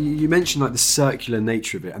because you mentioned like the circular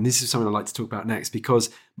nature of it, and this is something I'd like to talk about next, because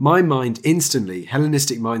my mind instantly,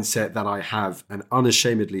 Hellenistic mindset that I have, and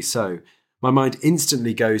unashamedly so, my mind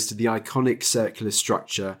instantly goes to the iconic circular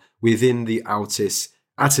structure within the Altis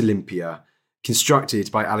at Olympia,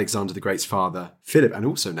 constructed by Alexander the Great's father, Philip, and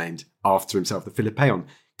also named after himself, the Philippeion.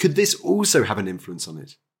 Could this also have an influence on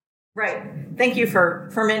it? Right. Thank you for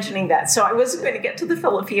mentioning that. So I was going to get to the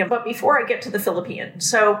Philippeion, but before I get to the Philippeion,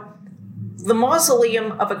 so the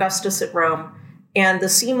mausoleum of Augustus at Rome and the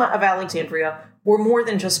Sema of Alexandria were more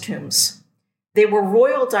than just tombs. They were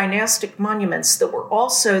royal dynastic monuments that were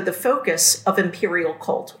also the focus of imperial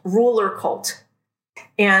cult, ruler cult.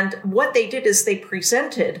 And what they did is they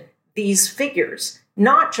presented these figures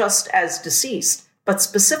not just as deceased, but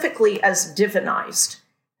specifically as divinized.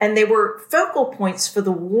 And they were focal points for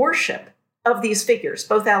the worship of these figures,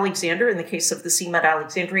 both Alexander, in the case of the Sema at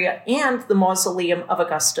Alexandria, and the Mausoleum of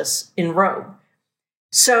Augustus in Rome.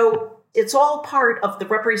 So it's all part of the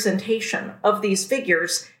representation of these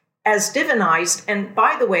figures as divinized. And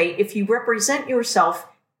by the way, if you represent yourself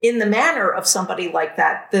in the manner of somebody like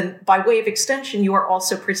that, then by way of extension, you are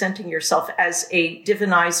also presenting yourself as a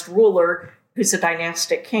divinized ruler who's a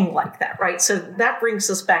dynastic king like that, right? So that brings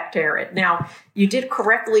us back to Herod. Now, you did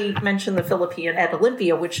correctly mention the Philippeion at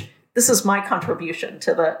Olympia, which this is my contribution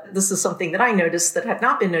to this is something that I noticed that had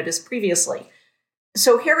not been noticed previously.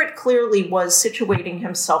 So Herod clearly was situating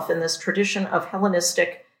himself in this tradition of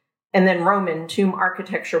Hellenistic and then Roman tomb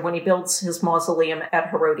architecture when he builds his mausoleum at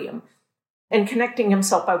Herodium, and connecting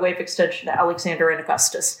himself by way of extension to Alexander and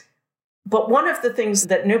Augustus. But one of the things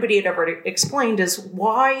that nobody had ever explained is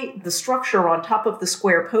why the structure on top of the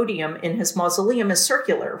square podium in his mausoleum is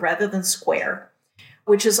circular rather than square,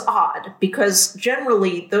 which is odd because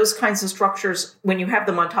generally those kinds of structures, when you have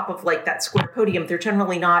them on top of like that square podium, they're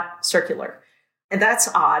generally not circular. And that's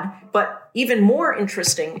odd. But even more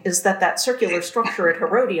interesting is that circular structure at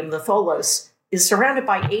Herodium, the Tholos, is surrounded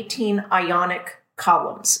by 18 Ionic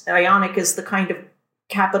columns. Ionic is the kind of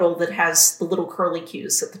capital that has the little curly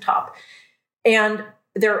cues at the top. And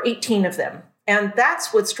there are 18 of them. And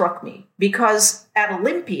that's what struck me, because at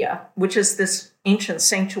Olympia, which is this ancient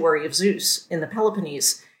sanctuary of Zeus in the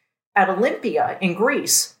Peloponnese, at Olympia in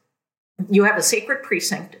Greece, you have a sacred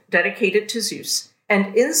precinct dedicated to Zeus.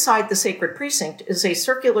 And inside the sacred precinct is a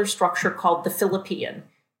circular structure called the Philippeion.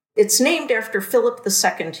 It's named after Philip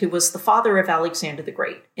II, who was the father of Alexander the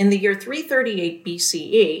Great. In the year 338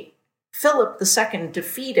 BCE, Philip II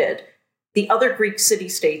defeated the other Greek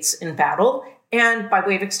city-states in battle, and by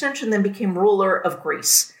way of extension, then became ruler of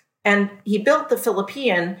Greece. And he built the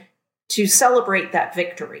Philippeion to celebrate that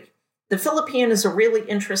victory. The Philippeion is a really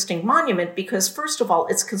interesting monument because, first of all,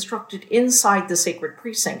 it's constructed inside the sacred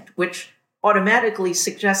precinct, which automatically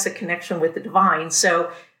suggests a connection with the divine.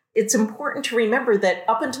 So it's important to remember that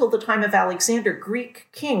up until the time of Alexander, Greek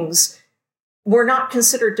kings were not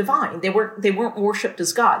considered divine. They weren't worshipped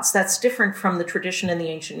as gods. That's different from the tradition in the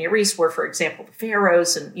ancient Near East, where, for example, the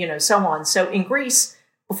pharaohs and so on. So in Greece,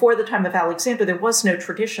 before the time of Alexander, there was no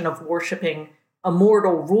tradition of worshiping a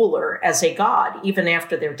mortal ruler as a god, even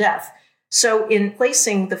after their death. So in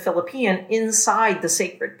placing the Philippian inside the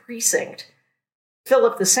sacred precinct,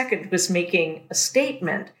 Philip II was making a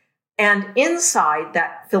statement. And inside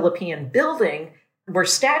that Philippian building were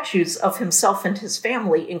statues of himself and his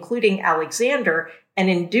family, including Alexander. And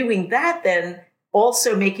in doing that, then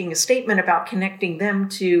also making a statement about connecting them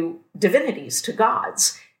to divinities, to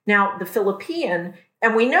gods. Now, the Philippian,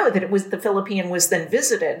 and we know that the Philippian was then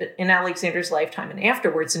visited in Alexander's lifetime and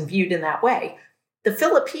afterwards and viewed in that way. The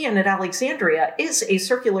Philippian at Alexandria is a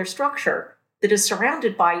circular structure that is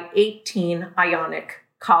surrounded by 18 Ionic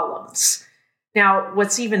columns. Now,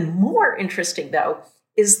 what's even more interesting, though,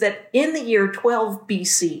 is that in the year 12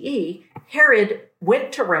 BCE, Herod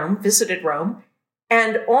went to Rome, visited Rome,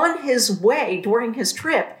 and on his way, during his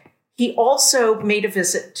trip, he also made a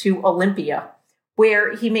visit to Olympia,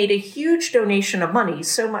 where he made a huge donation of money,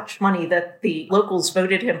 so much money that the locals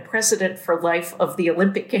voted him president for life of the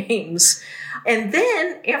Olympic Games. And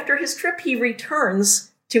then, after his trip, he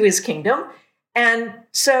returns to his kingdom. And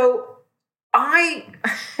so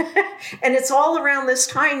and it's all around this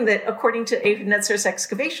time that, according to Netzer's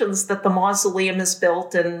excavations, that the mausoleum is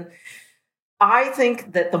built. And I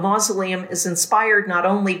think that the mausoleum is inspired not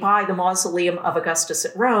only by the mausoleum of Augustus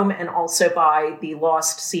at Rome and also by the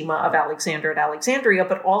lost Sema of Alexander at Alexandria,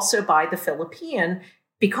 but also by the Philippian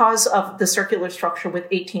because of the circular structure with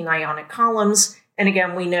 18 Ionic columns. And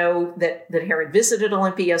again, we know that Herod visited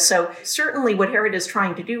Olympia. So certainly what Herod is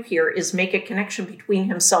trying to do here is make a connection between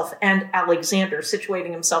himself and Alexander,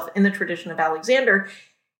 situating himself in the tradition of Alexander,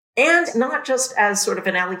 and not just as sort of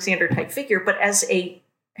an Alexander-type figure, but as a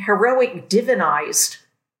heroic, divinized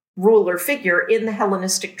ruler figure in the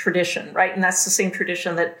Hellenistic tradition, right? And that's the same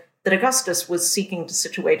tradition that Augustus was seeking to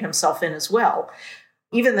situate himself in as well.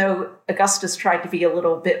 Even though Augustus tried to be a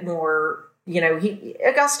little bit more,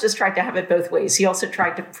 Augustus tried to have it both ways. He also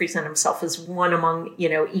tried to present himself as one among,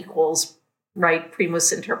 equals, right?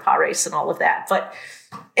 Primus inter pares and all of that. But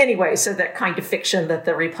anyway, so that kind of fiction that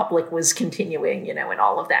the Republic was continuing, and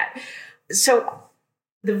all of that. So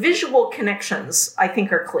the visual connections, I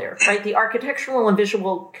think, are clear, right? The architectural and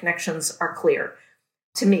visual connections are clear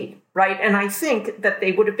to me, right? And I think that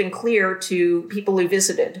they would have been clear to people who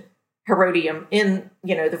visited Herodium in,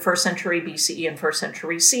 the 1st century BCE and 1st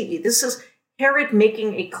century CE. This is Herod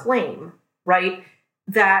making a claim, right,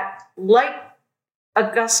 that like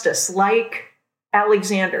Augustus, like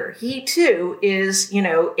Alexander, he too is,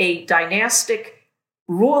 a dynastic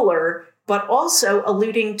ruler, but also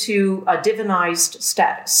alluding to a divinized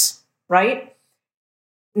status, right?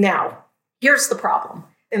 Now, here's the problem,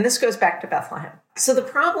 and this goes back to Bethlehem. So the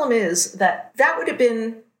problem is that would have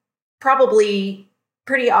been probably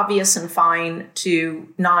pretty obvious and fine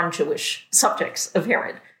to non-Jewish subjects of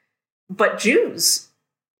Herod. But Jews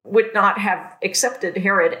would not have accepted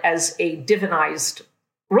Herod as a divinized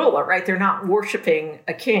ruler, right? They're not worshiping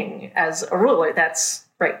a king as a ruler. That's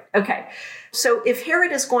right. Okay. So if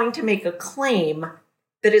Herod is going to make a claim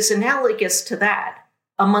that is analogous to that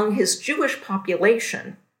among his Jewish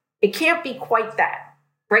population, it can't be quite that,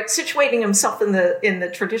 right? Situating himself in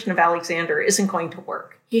the tradition of Alexander isn't going to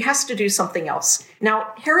work. He has to do something else.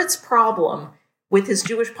 Now, Herod's problem with his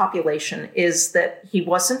Jewish population is that he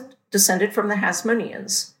wasn't descended from the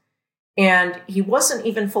Hasmoneans, and he wasn't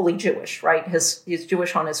even fully Jewish, right? He's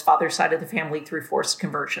Jewish on his father's side of the family through forced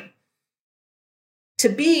conversion. To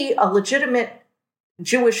be a legitimate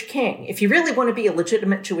Jewish king, if you really want to be a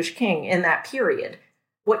legitimate Jewish king in that period,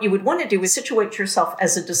 what you would want to do is situate yourself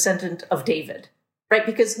as a descendant of David, right?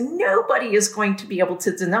 Because nobody is going to be able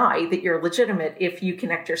to deny that you're legitimate if you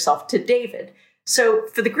connect yourself to David. So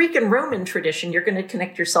for the Greek and Roman tradition, you're going to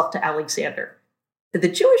connect yourself to Alexander. For the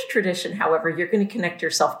Jewish tradition, however, you're going to connect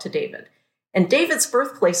yourself to David. And David's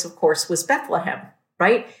birthplace, of course, was Bethlehem,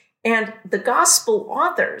 right? And the gospel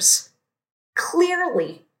authors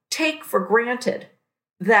clearly take for granted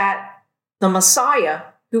that the Messiah,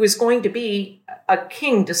 who is going to be a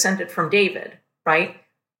king descended from David, right,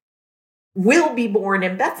 will be born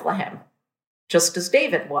in Bethlehem, just as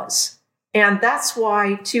David was. And that's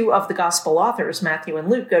why two of the gospel authors, Matthew and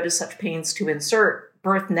Luke, go to such pains to insert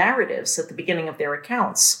birth narratives at the beginning of their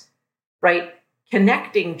accounts, right,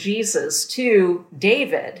 connecting Jesus to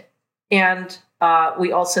David. And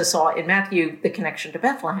we also saw in Matthew the connection to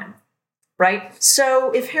Bethlehem, right? So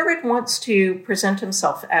if Herod wants to present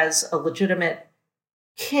himself as a legitimate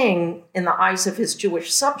king in the eyes of his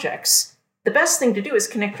Jewish subjects, the best thing to do is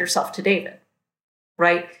connect yourself to David,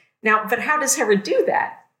 right? Now, but how does Herod do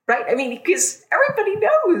that, right? I mean, because everybody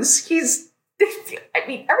knows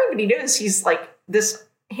everybody knows he's like this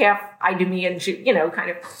half Idumean Jew,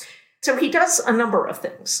 kind of. So he does a number of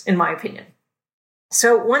things, in my opinion.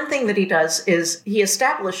 So one thing that he does is he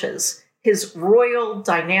establishes his royal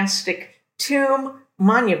dynastic tomb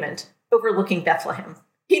monument overlooking Bethlehem.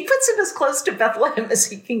 He puts it as close to Bethlehem as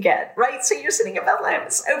he can get, right? So you're sitting at Bethlehem,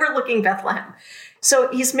 it's overlooking Bethlehem. So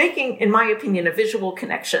he's making, in my opinion, a visual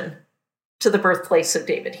connection to the birthplace of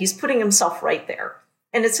David. He's putting himself right there.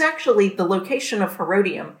 And it's actually the location of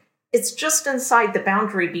Herodium. It's just inside the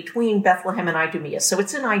boundary between Bethlehem and Idumea. So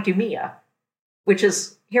it's in Idumea, which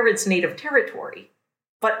is Herod's native territory,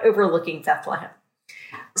 but overlooking Bethlehem.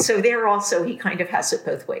 So there also, he kind of has it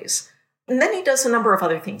both ways. And then he does a number of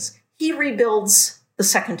other things. He rebuilds the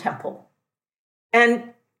Second Temple.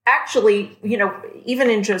 And actually, even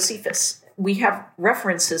in Josephus, we have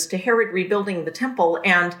references to Herod rebuilding the temple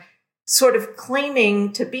and sort of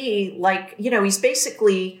claiming to be like, he's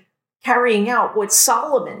basically carrying out what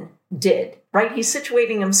Solomon did, right? He's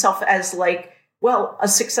situating himself as like, well, a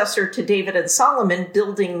successor to David and Solomon,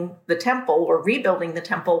 building the temple or rebuilding the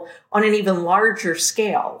temple on an even larger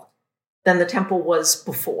scale than the temple was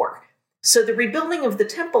before. So the rebuilding of the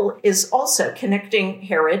temple is also connecting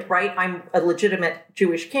Herod, right? I'm a legitimate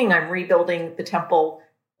Jewish king. I'm rebuilding the temple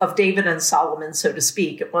of David and Solomon, so to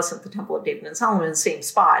speak. It wasn't the temple of David and Solomon, same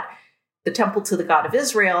spot. The temple to the God of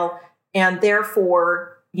Israel, and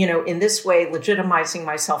therefore, in this way, legitimizing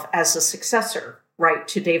myself as a successor, right,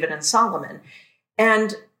 to David and Solomon.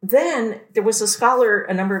 And then there was a scholar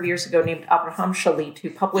a number of years ago named Abraham Shalit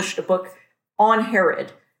who published a book on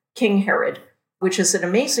Herod, King Herod, which is an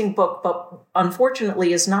amazing book, but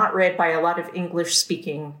unfortunately is not read by a lot of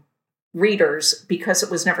English-speaking readers because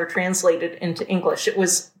it was never translated into English. It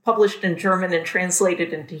was published in German and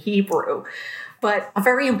translated into Hebrew, but a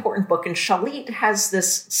very important book. And Shalit has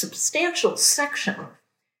this substantial section.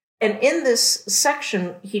 And in this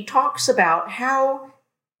section, he talks about how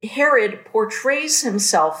Herod portrays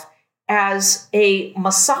himself as a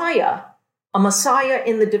Messiah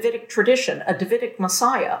in the Davidic tradition, a Davidic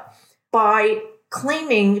Messiah, by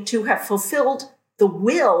claiming to have fulfilled the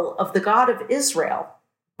will of the God of Israel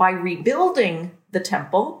by rebuilding the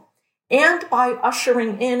temple and by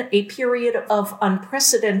ushering in a period of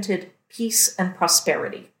unprecedented peace and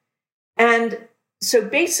prosperity. And so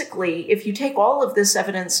basically, if you take all of this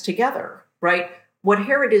evidence together, right, what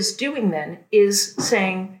Herod is doing then is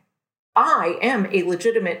saying, I am a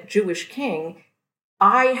legitimate Jewish king.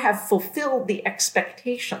 I have fulfilled the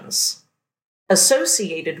expectations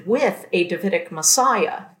associated with a Davidic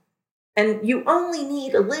Messiah. And you only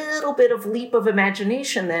need a little bit of leap of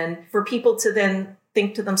imagination then for people to then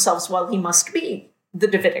think to themselves, well, he must be the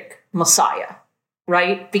Davidic Messiah,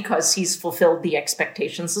 right? Because he's fulfilled the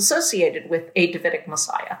expectations associated with a Davidic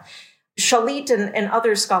Messiah. Shalit and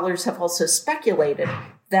other scholars have also speculated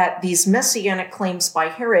that these messianic claims by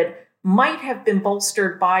Herod might have been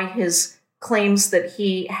bolstered by his claims that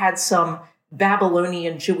he had some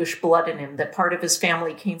Babylonian Jewish blood in him, that part of his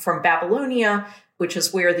family came from Babylonia, which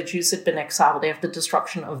is where the Jews had been exiled after the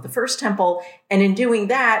destruction of the first temple. And in doing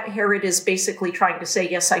that, Herod is basically trying to say,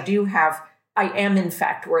 yes, I am in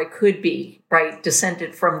fact, or I could be, right,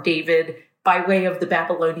 descended from David by way of the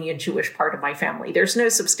Babylonian Jewish part of my family. There's no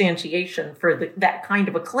substantiation for that kind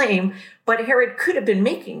of a claim, but Herod could have been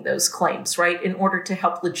making those claims, right, in order to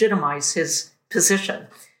help legitimize his position.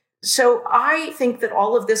 So I think that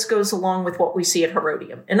all of this goes along with what we see at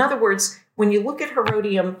Herodium. In other words, when you look at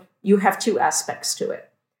Herodium, you have two aspects to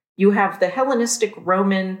it. You have the Hellenistic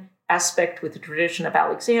Roman aspect with the tradition of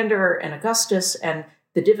Alexander and Augustus and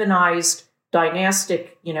the divinized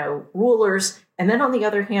dynastic, rulers. And then on the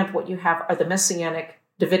other hand, what you have are the Messianic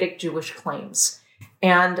Davidic Jewish claims.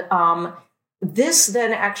 And this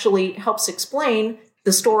then actually helps explain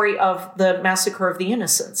the story of the massacre of the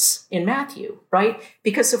innocents in Matthew, right?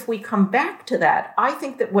 Because if we come back to that, I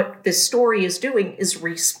think that what this story is doing is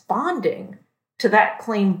responding to that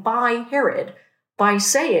claim by Herod by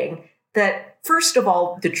saying that, first of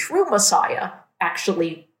all, the true Messiah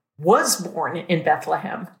actually was born in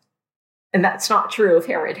Bethlehem. And that's not true of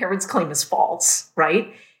Herod. Herod's claim is false,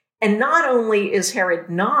 right? And not only is Herod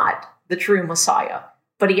not the true Messiah,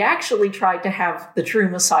 but he actually tried to have the true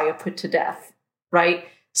Messiah put to death. Right?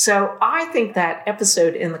 So I think that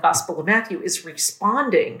episode in the Gospel of Matthew is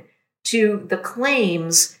responding to the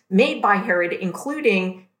claims made by Herod,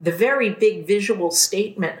 including the very big visual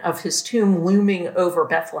statement of his tomb looming over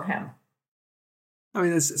Bethlehem. I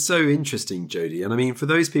mean, it's so interesting, Jodie. And I mean, for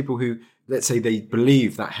those people who, let's say, they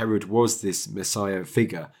believe that Herod was this Messiah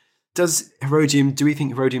figure, do we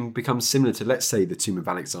think Herodium becomes similar to, let's say, the tomb of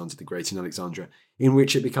Alexander the Great in Alexandria, in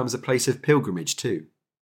which it becomes a place of pilgrimage too?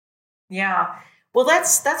 Yeah. Well,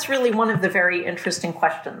 that's really one of the very interesting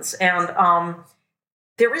questions. And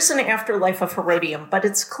There is an afterlife of Herodium, but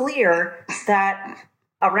it's clear that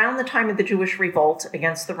around the time of the Jewish revolt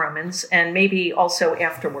against the Romans, and maybe also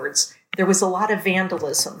afterwards, there was a lot of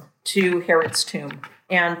vandalism to Herod's tomb.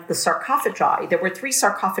 And the sarcophagi, there were 3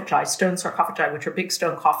 sarcophagi, stone sarcophagi, which are big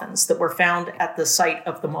stone coffins that were found at the site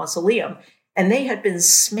of the mausoleum. And they had been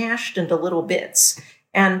smashed into little bits.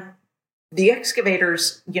 And the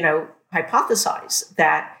excavators, hypothesize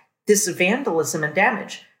that this vandalism and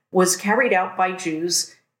damage was carried out by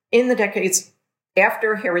Jews in the decades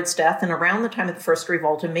after Herod's death and around the time of the First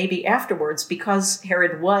Revolt, and maybe afterwards, because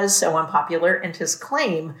Herod was so unpopular and his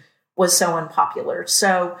claim was so unpopular.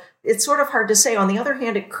 So it's sort of hard to say. On the other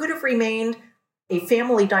hand, it could have remained a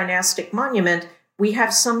family dynastic monument. We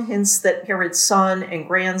have some hints that Herod's son and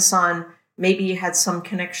grandson maybe had some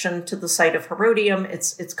connection to the site of Herodium.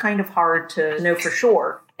 It's kind of hard to know for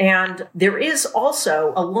sure. And there is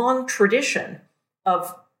also a long tradition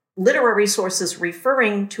of literary sources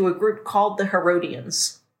referring to a group called the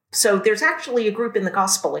Herodians. So there's actually a group in the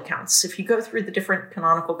gospel accounts. If you go through the different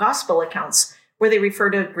canonical gospel accounts, where they refer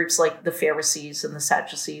to groups like the Pharisees and the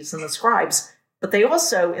Sadducees and the scribes, but they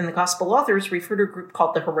also, in the gospel authors, refer to a group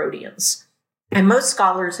called the Herodians. And most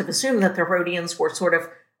scholars have assumed that the Herodians were sort of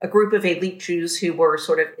a group of elite Jews who were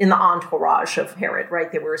sort of in the entourage of Herod,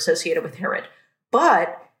 right? They were associated with Herod.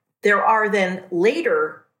 But there are then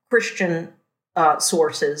later Christian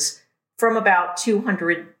sources from about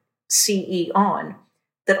 200 CE on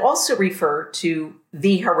that also refer to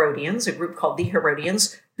the Herodians, a group called the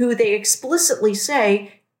Herodians, who they explicitly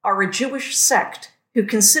say are a Jewish sect who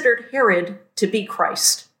considered Herod to be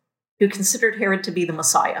Christ, who considered Herod to be the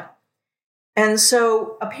Messiah. And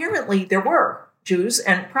so apparently there were Jews,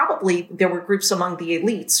 and probably there were groups among the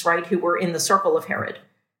elites, right, who were in the circle of Herod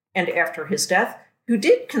and after his death, who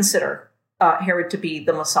did consider Herod to be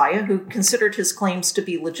the Messiah, who considered his claims to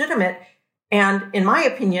be legitimate. And in my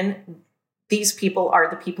opinion, these people are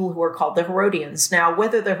the people who are called the Herodians. Now,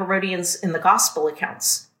 whether the Herodians in the gospel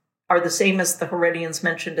accounts are the same as the Herodians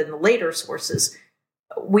mentioned in the later sources,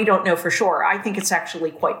 we don't know for sure. I think it's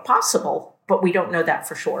actually quite possible, but we don't know that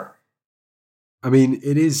for sure. I mean,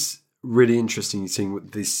 it is really interesting seeing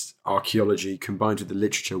this archaeology combined with the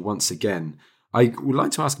literature once again. I would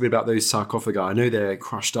like to ask a bit about those sarcophagi. I know they're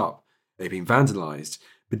crushed up, they've been vandalized,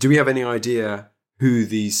 but do we have any idea who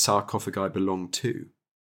these sarcophagi belong to?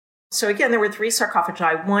 So again, there were 3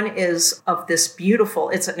 sarcophagi. One is of this beautiful,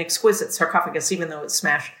 it's an exquisite sarcophagus, even though it's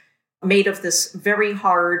smashed, made of this very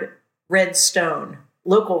hard red stone,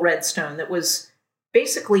 local red stone that was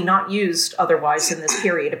basically not used otherwise in this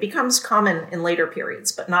period. It becomes common in later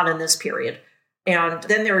periods, but not in this period. And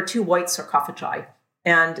then there are 2 white sarcophagi.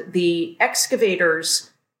 And the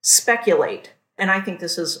excavators speculate, and I think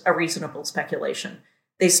this is a reasonable speculation,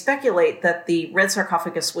 they speculate that the red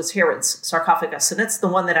sarcophagus was Herod's sarcophagus, and it's the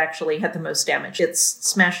one that actually had the most damage. It's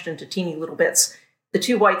smashed into teeny little bits. The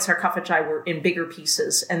 2 white sarcophagi were in bigger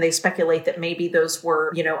pieces, and they speculate that maybe those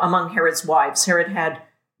were, among Herod's wives. Herod had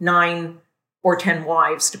 9 or 10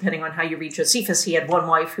 wives, depending on how you read Josephus. He had 1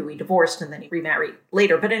 wife who he divorced, and then he remarried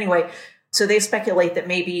later. But anyway, so they speculate that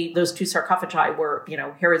maybe those 2 sarcophagi were,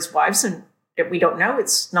 Herod's wives, and we don't know.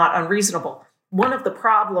 It's not unreasonable. One of the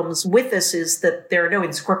problems with this is that there are no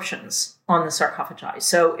inscriptions on the sarcophagi.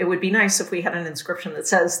 So it would be nice if we had an inscription that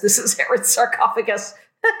says, this is Herod's sarcophagus.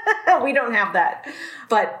 We don't have that.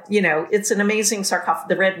 But, it's an amazing sarcophagus.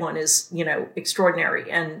 The red one is, extraordinary.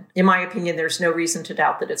 And in my opinion, there's no reason to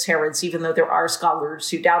doubt that it's Herod's, even though there are scholars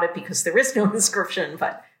who doubt it because there is no inscription.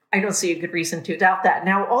 But I don't see a good reason to doubt that.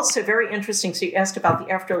 Now, also very interesting, so you asked about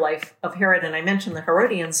the afterlife of Herod, and I mentioned the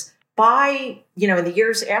Herodians. By, in the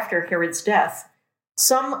years after Herod's death,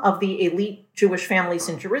 some of the elite Jewish families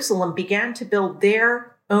in Jerusalem began to build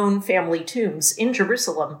their own family tombs in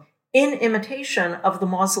Jerusalem in imitation of the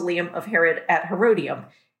mausoleum of Herod at Herodium.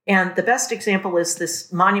 And the best example is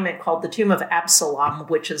this monument called the Tomb of Absalom,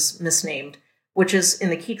 which is misnamed, which is in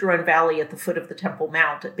the Kidron Valley at the foot of the Temple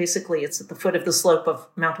Mount. Basically, it's at the foot of the slope of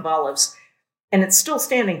Mount of Olives. And it's still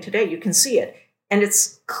standing today. You can see it. And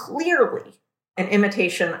it's clearly an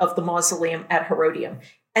imitation of the mausoleum at Herodium.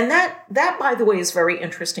 And that, by the way, is very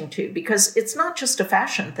interesting, too, because it's not just a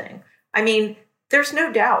fashion thing. I mean, there's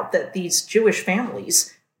no doubt that these Jewish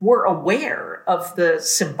families were aware of the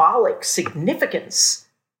symbolic significance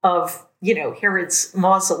of, Herod's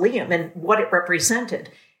mausoleum and what it represented.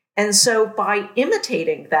 And so by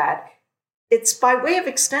imitating that, it's by way of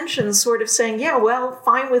extension sort of saying, yeah, well,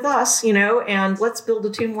 fine with us, and let's build a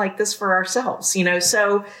tomb like this for ourselves,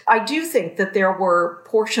 So I do think that there were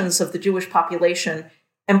portions of the Jewish population,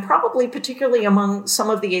 and probably particularly among some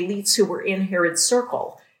of the elites who were in Herod's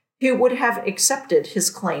circle, who would have accepted his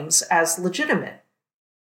claims as legitimate.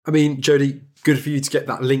 I mean, Jodie, good for you to get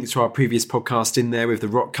that link to our previous podcast in there with the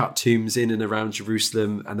rock-cut tombs in and around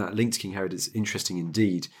Jerusalem, and that link to King Herod is interesting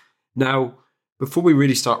indeed. Now, before we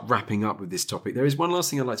really start wrapping up with this topic, there is one last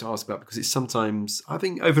thing I'd like to ask about, because it's sometimes, I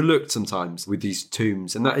think, overlooked sometimes with these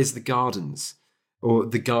tombs, and that is the gardens, or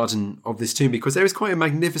the garden of this tomb, because there is quite a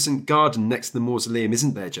magnificent garden next to the mausoleum,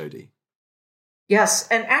 isn't there, Jodie? Yes,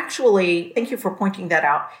 and actually, thank you for pointing that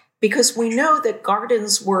out, because we know that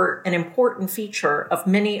gardens were an important feature of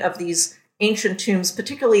many of these ancient tombs,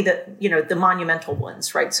 particularly the monumental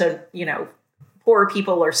ones, right? So, poorer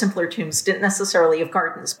people or simpler tombs didn't necessarily have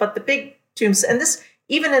gardens, but the big tombs, and this,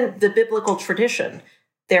 even in the biblical tradition,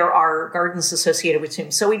 there are gardens associated with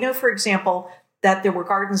tombs. So we know, for example, that there were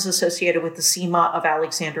gardens associated with the Sema of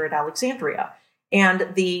Alexander at Alexandria.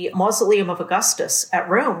 And the Mausoleum of Augustus at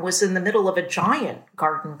Rome was in the middle of a giant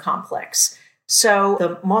garden complex. So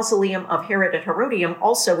the Mausoleum of Herod at Herodium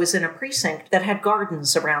also was in a precinct that had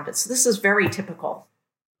gardens around it. So this is very typical.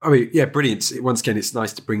 I mean, yeah, brilliant. Once again, it's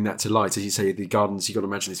nice to bring that to light. As you say, the gardens, you've got to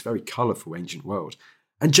imagine this very colourful ancient world.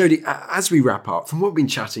 And Jodie, as we wrap up, from what we've been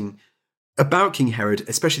chatting about King Herod,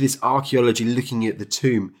 especially this archaeology looking at the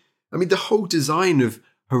tomb, I mean, the whole design of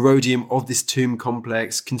Herodium, of this tomb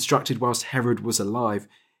complex, constructed whilst Herod was alive,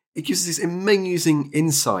 it gives us this amazing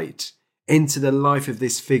insight into the life of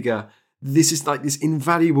this figure. This is like this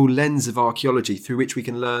invaluable lens of archaeology through which we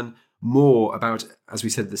can learn more about, as we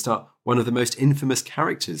said at the start, one of the most infamous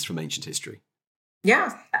characters from ancient history.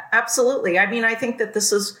 Yeah, absolutely. I mean, I think that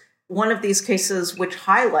this is one of these cases which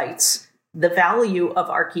highlights the value of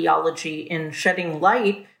archaeology in shedding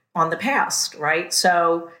light on the past, right?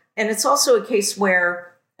 So, and it's also a case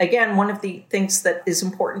where, again, one of the things that is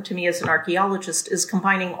important to me as an archaeologist is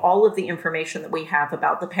combining all of the information that we have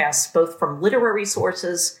about the past, both from literary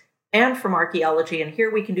sources and from archaeology. And here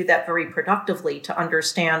we can do that very productively to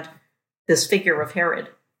understand this figure of Herod.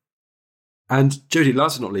 And Jodie,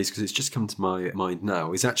 last but not least, because it's just come to my mind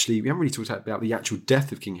now, is actually, we haven't really talked about the actual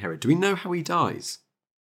death of King Herod. Do we know how he dies?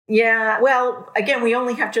 Yeah, well, again, we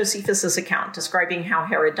only have Josephus' account describing how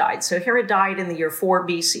Herod died. So Herod died in the year 4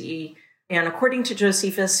 BCE. And according to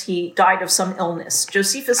Josephus, he died of some illness.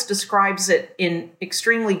 Josephus describes it in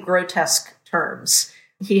extremely grotesque terms.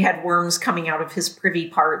 He had worms coming out of his privy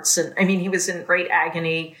parts. And I mean, he was in great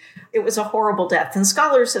agony. It was a horrible death. And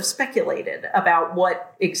scholars have speculated about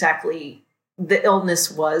what exactly the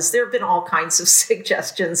illness was. There have been all kinds of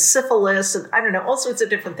suggestions, syphilis, and I don't know, all sorts of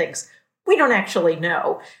different things. We don't actually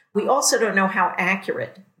know. We also don't know how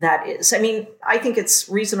accurate that is. I mean, I think it's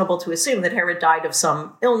reasonable to assume that Herod died of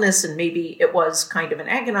some illness, and maybe it was kind of an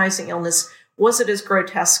agonizing illness. Was it as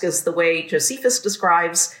grotesque as the way Josephus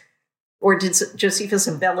describes, or did Josephus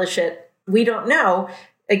embellish it? We don't know.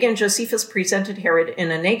 Again, Josephus presented Herod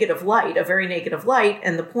in a negative light, a very negative light,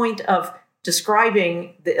 and the point of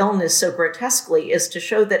describing the illness so grotesquely is to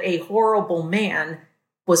show that a horrible man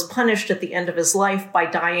was punished at the end of his life by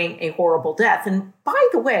dying a horrible death. And by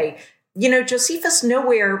the way, Josephus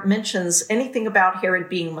nowhere mentions anything about Herod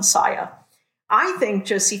being Messiah. I think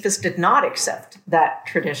Josephus did not accept that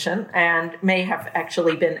tradition and may have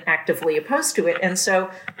actually been actively opposed to it. And so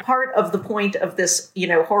part of the point of this,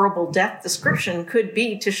 horrible death description could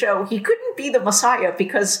be to show he couldn't be the Messiah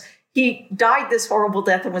because he died this horrible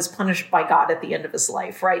death and was punished by God at the end of his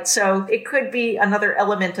life, right? So it could be another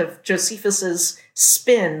element of Josephus's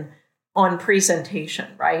spin on presentation,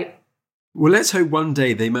 right? Well, let's hope one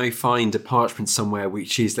day they may find a parchment somewhere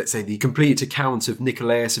which is, let's say, the complete account of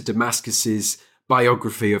Nicolaus of Damascus's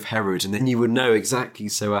biography of Herod, and then you would know exactly.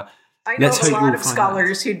 So I know a lot of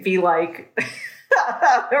scholars who'd be like,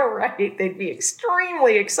 right, they'd be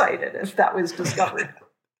extremely excited if that was discovered.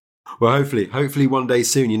 Well, hopefully one day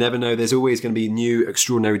soon. You never know. There's always going to be new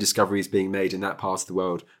extraordinary discoveries being made in that part of the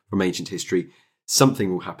world from ancient history. Something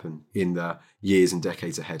will happen in the years and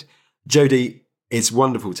decades ahead. Jodie, it's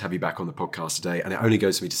wonderful to have you back on the podcast today. And it only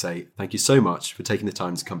goes for me to say thank you so much for taking the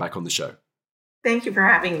time to come back on the show. Thank you for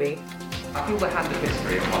having me. I feel the hand of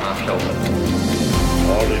history upon our shoulders.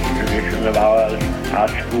 All this tradition of ours, our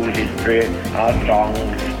school history, our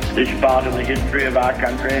songs, this part of the history of our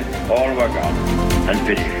country, all were gone and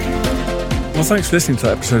finished. Well, thanks for listening to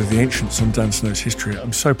that episode of The Ancients on Dan Snow's History.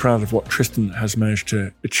 I'm so proud of what Tristan has managed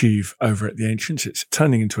to achieve over at The Ancients. It's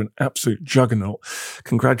turning into an absolute juggernaut.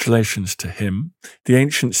 Congratulations to him. The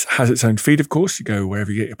Ancients has its own feed, of course. You go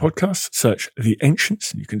wherever you get your podcasts, search The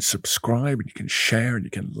Ancients, and you can subscribe, and you can share, and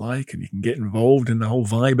you can like, and you can get involved in the whole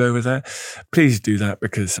vibe over there. Please do that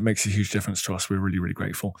because it makes a huge difference to us. We're really, really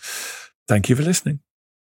grateful. Thank you for listening.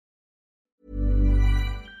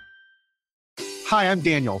 Hi, I'm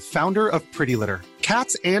Daniel, founder of Pretty Litter.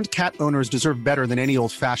 Cats and cat owners deserve better than any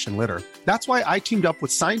old-fashioned litter. That's why I teamed up with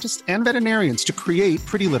scientists and veterinarians to create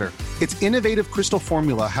Pretty Litter. Its innovative crystal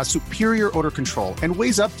formula has superior odor control and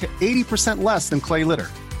weighs up to 80% less than clay litter.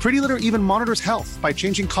 Pretty Litter even monitors health by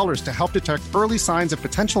changing colors to help detect early signs of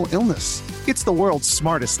potential illness. It's the world's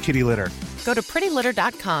smartest kitty litter. Go to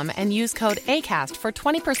prettylitter.com and use code ACAST for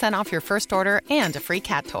 20% off your first order and a free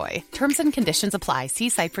cat toy. Terms and conditions apply. See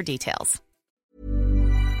site for details.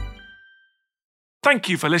 Thank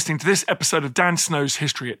you for listening to this episode of Dan Snow's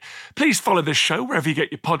History Hit. Please follow this show wherever you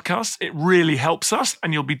get your podcasts. It really helps us,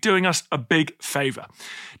 and you'll be doing us a big favour.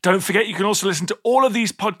 Don't forget, you can also listen to all of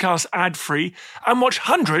these podcasts ad-free and watch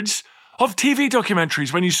hundreds of TV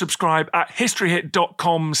documentaries when you subscribe at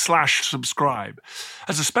historyhit.com/subscribe.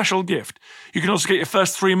 As a special gift, you can also get your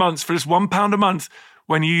first 3 months for just £1 a month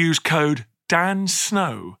when you use code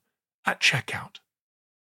DANSNOW at checkout.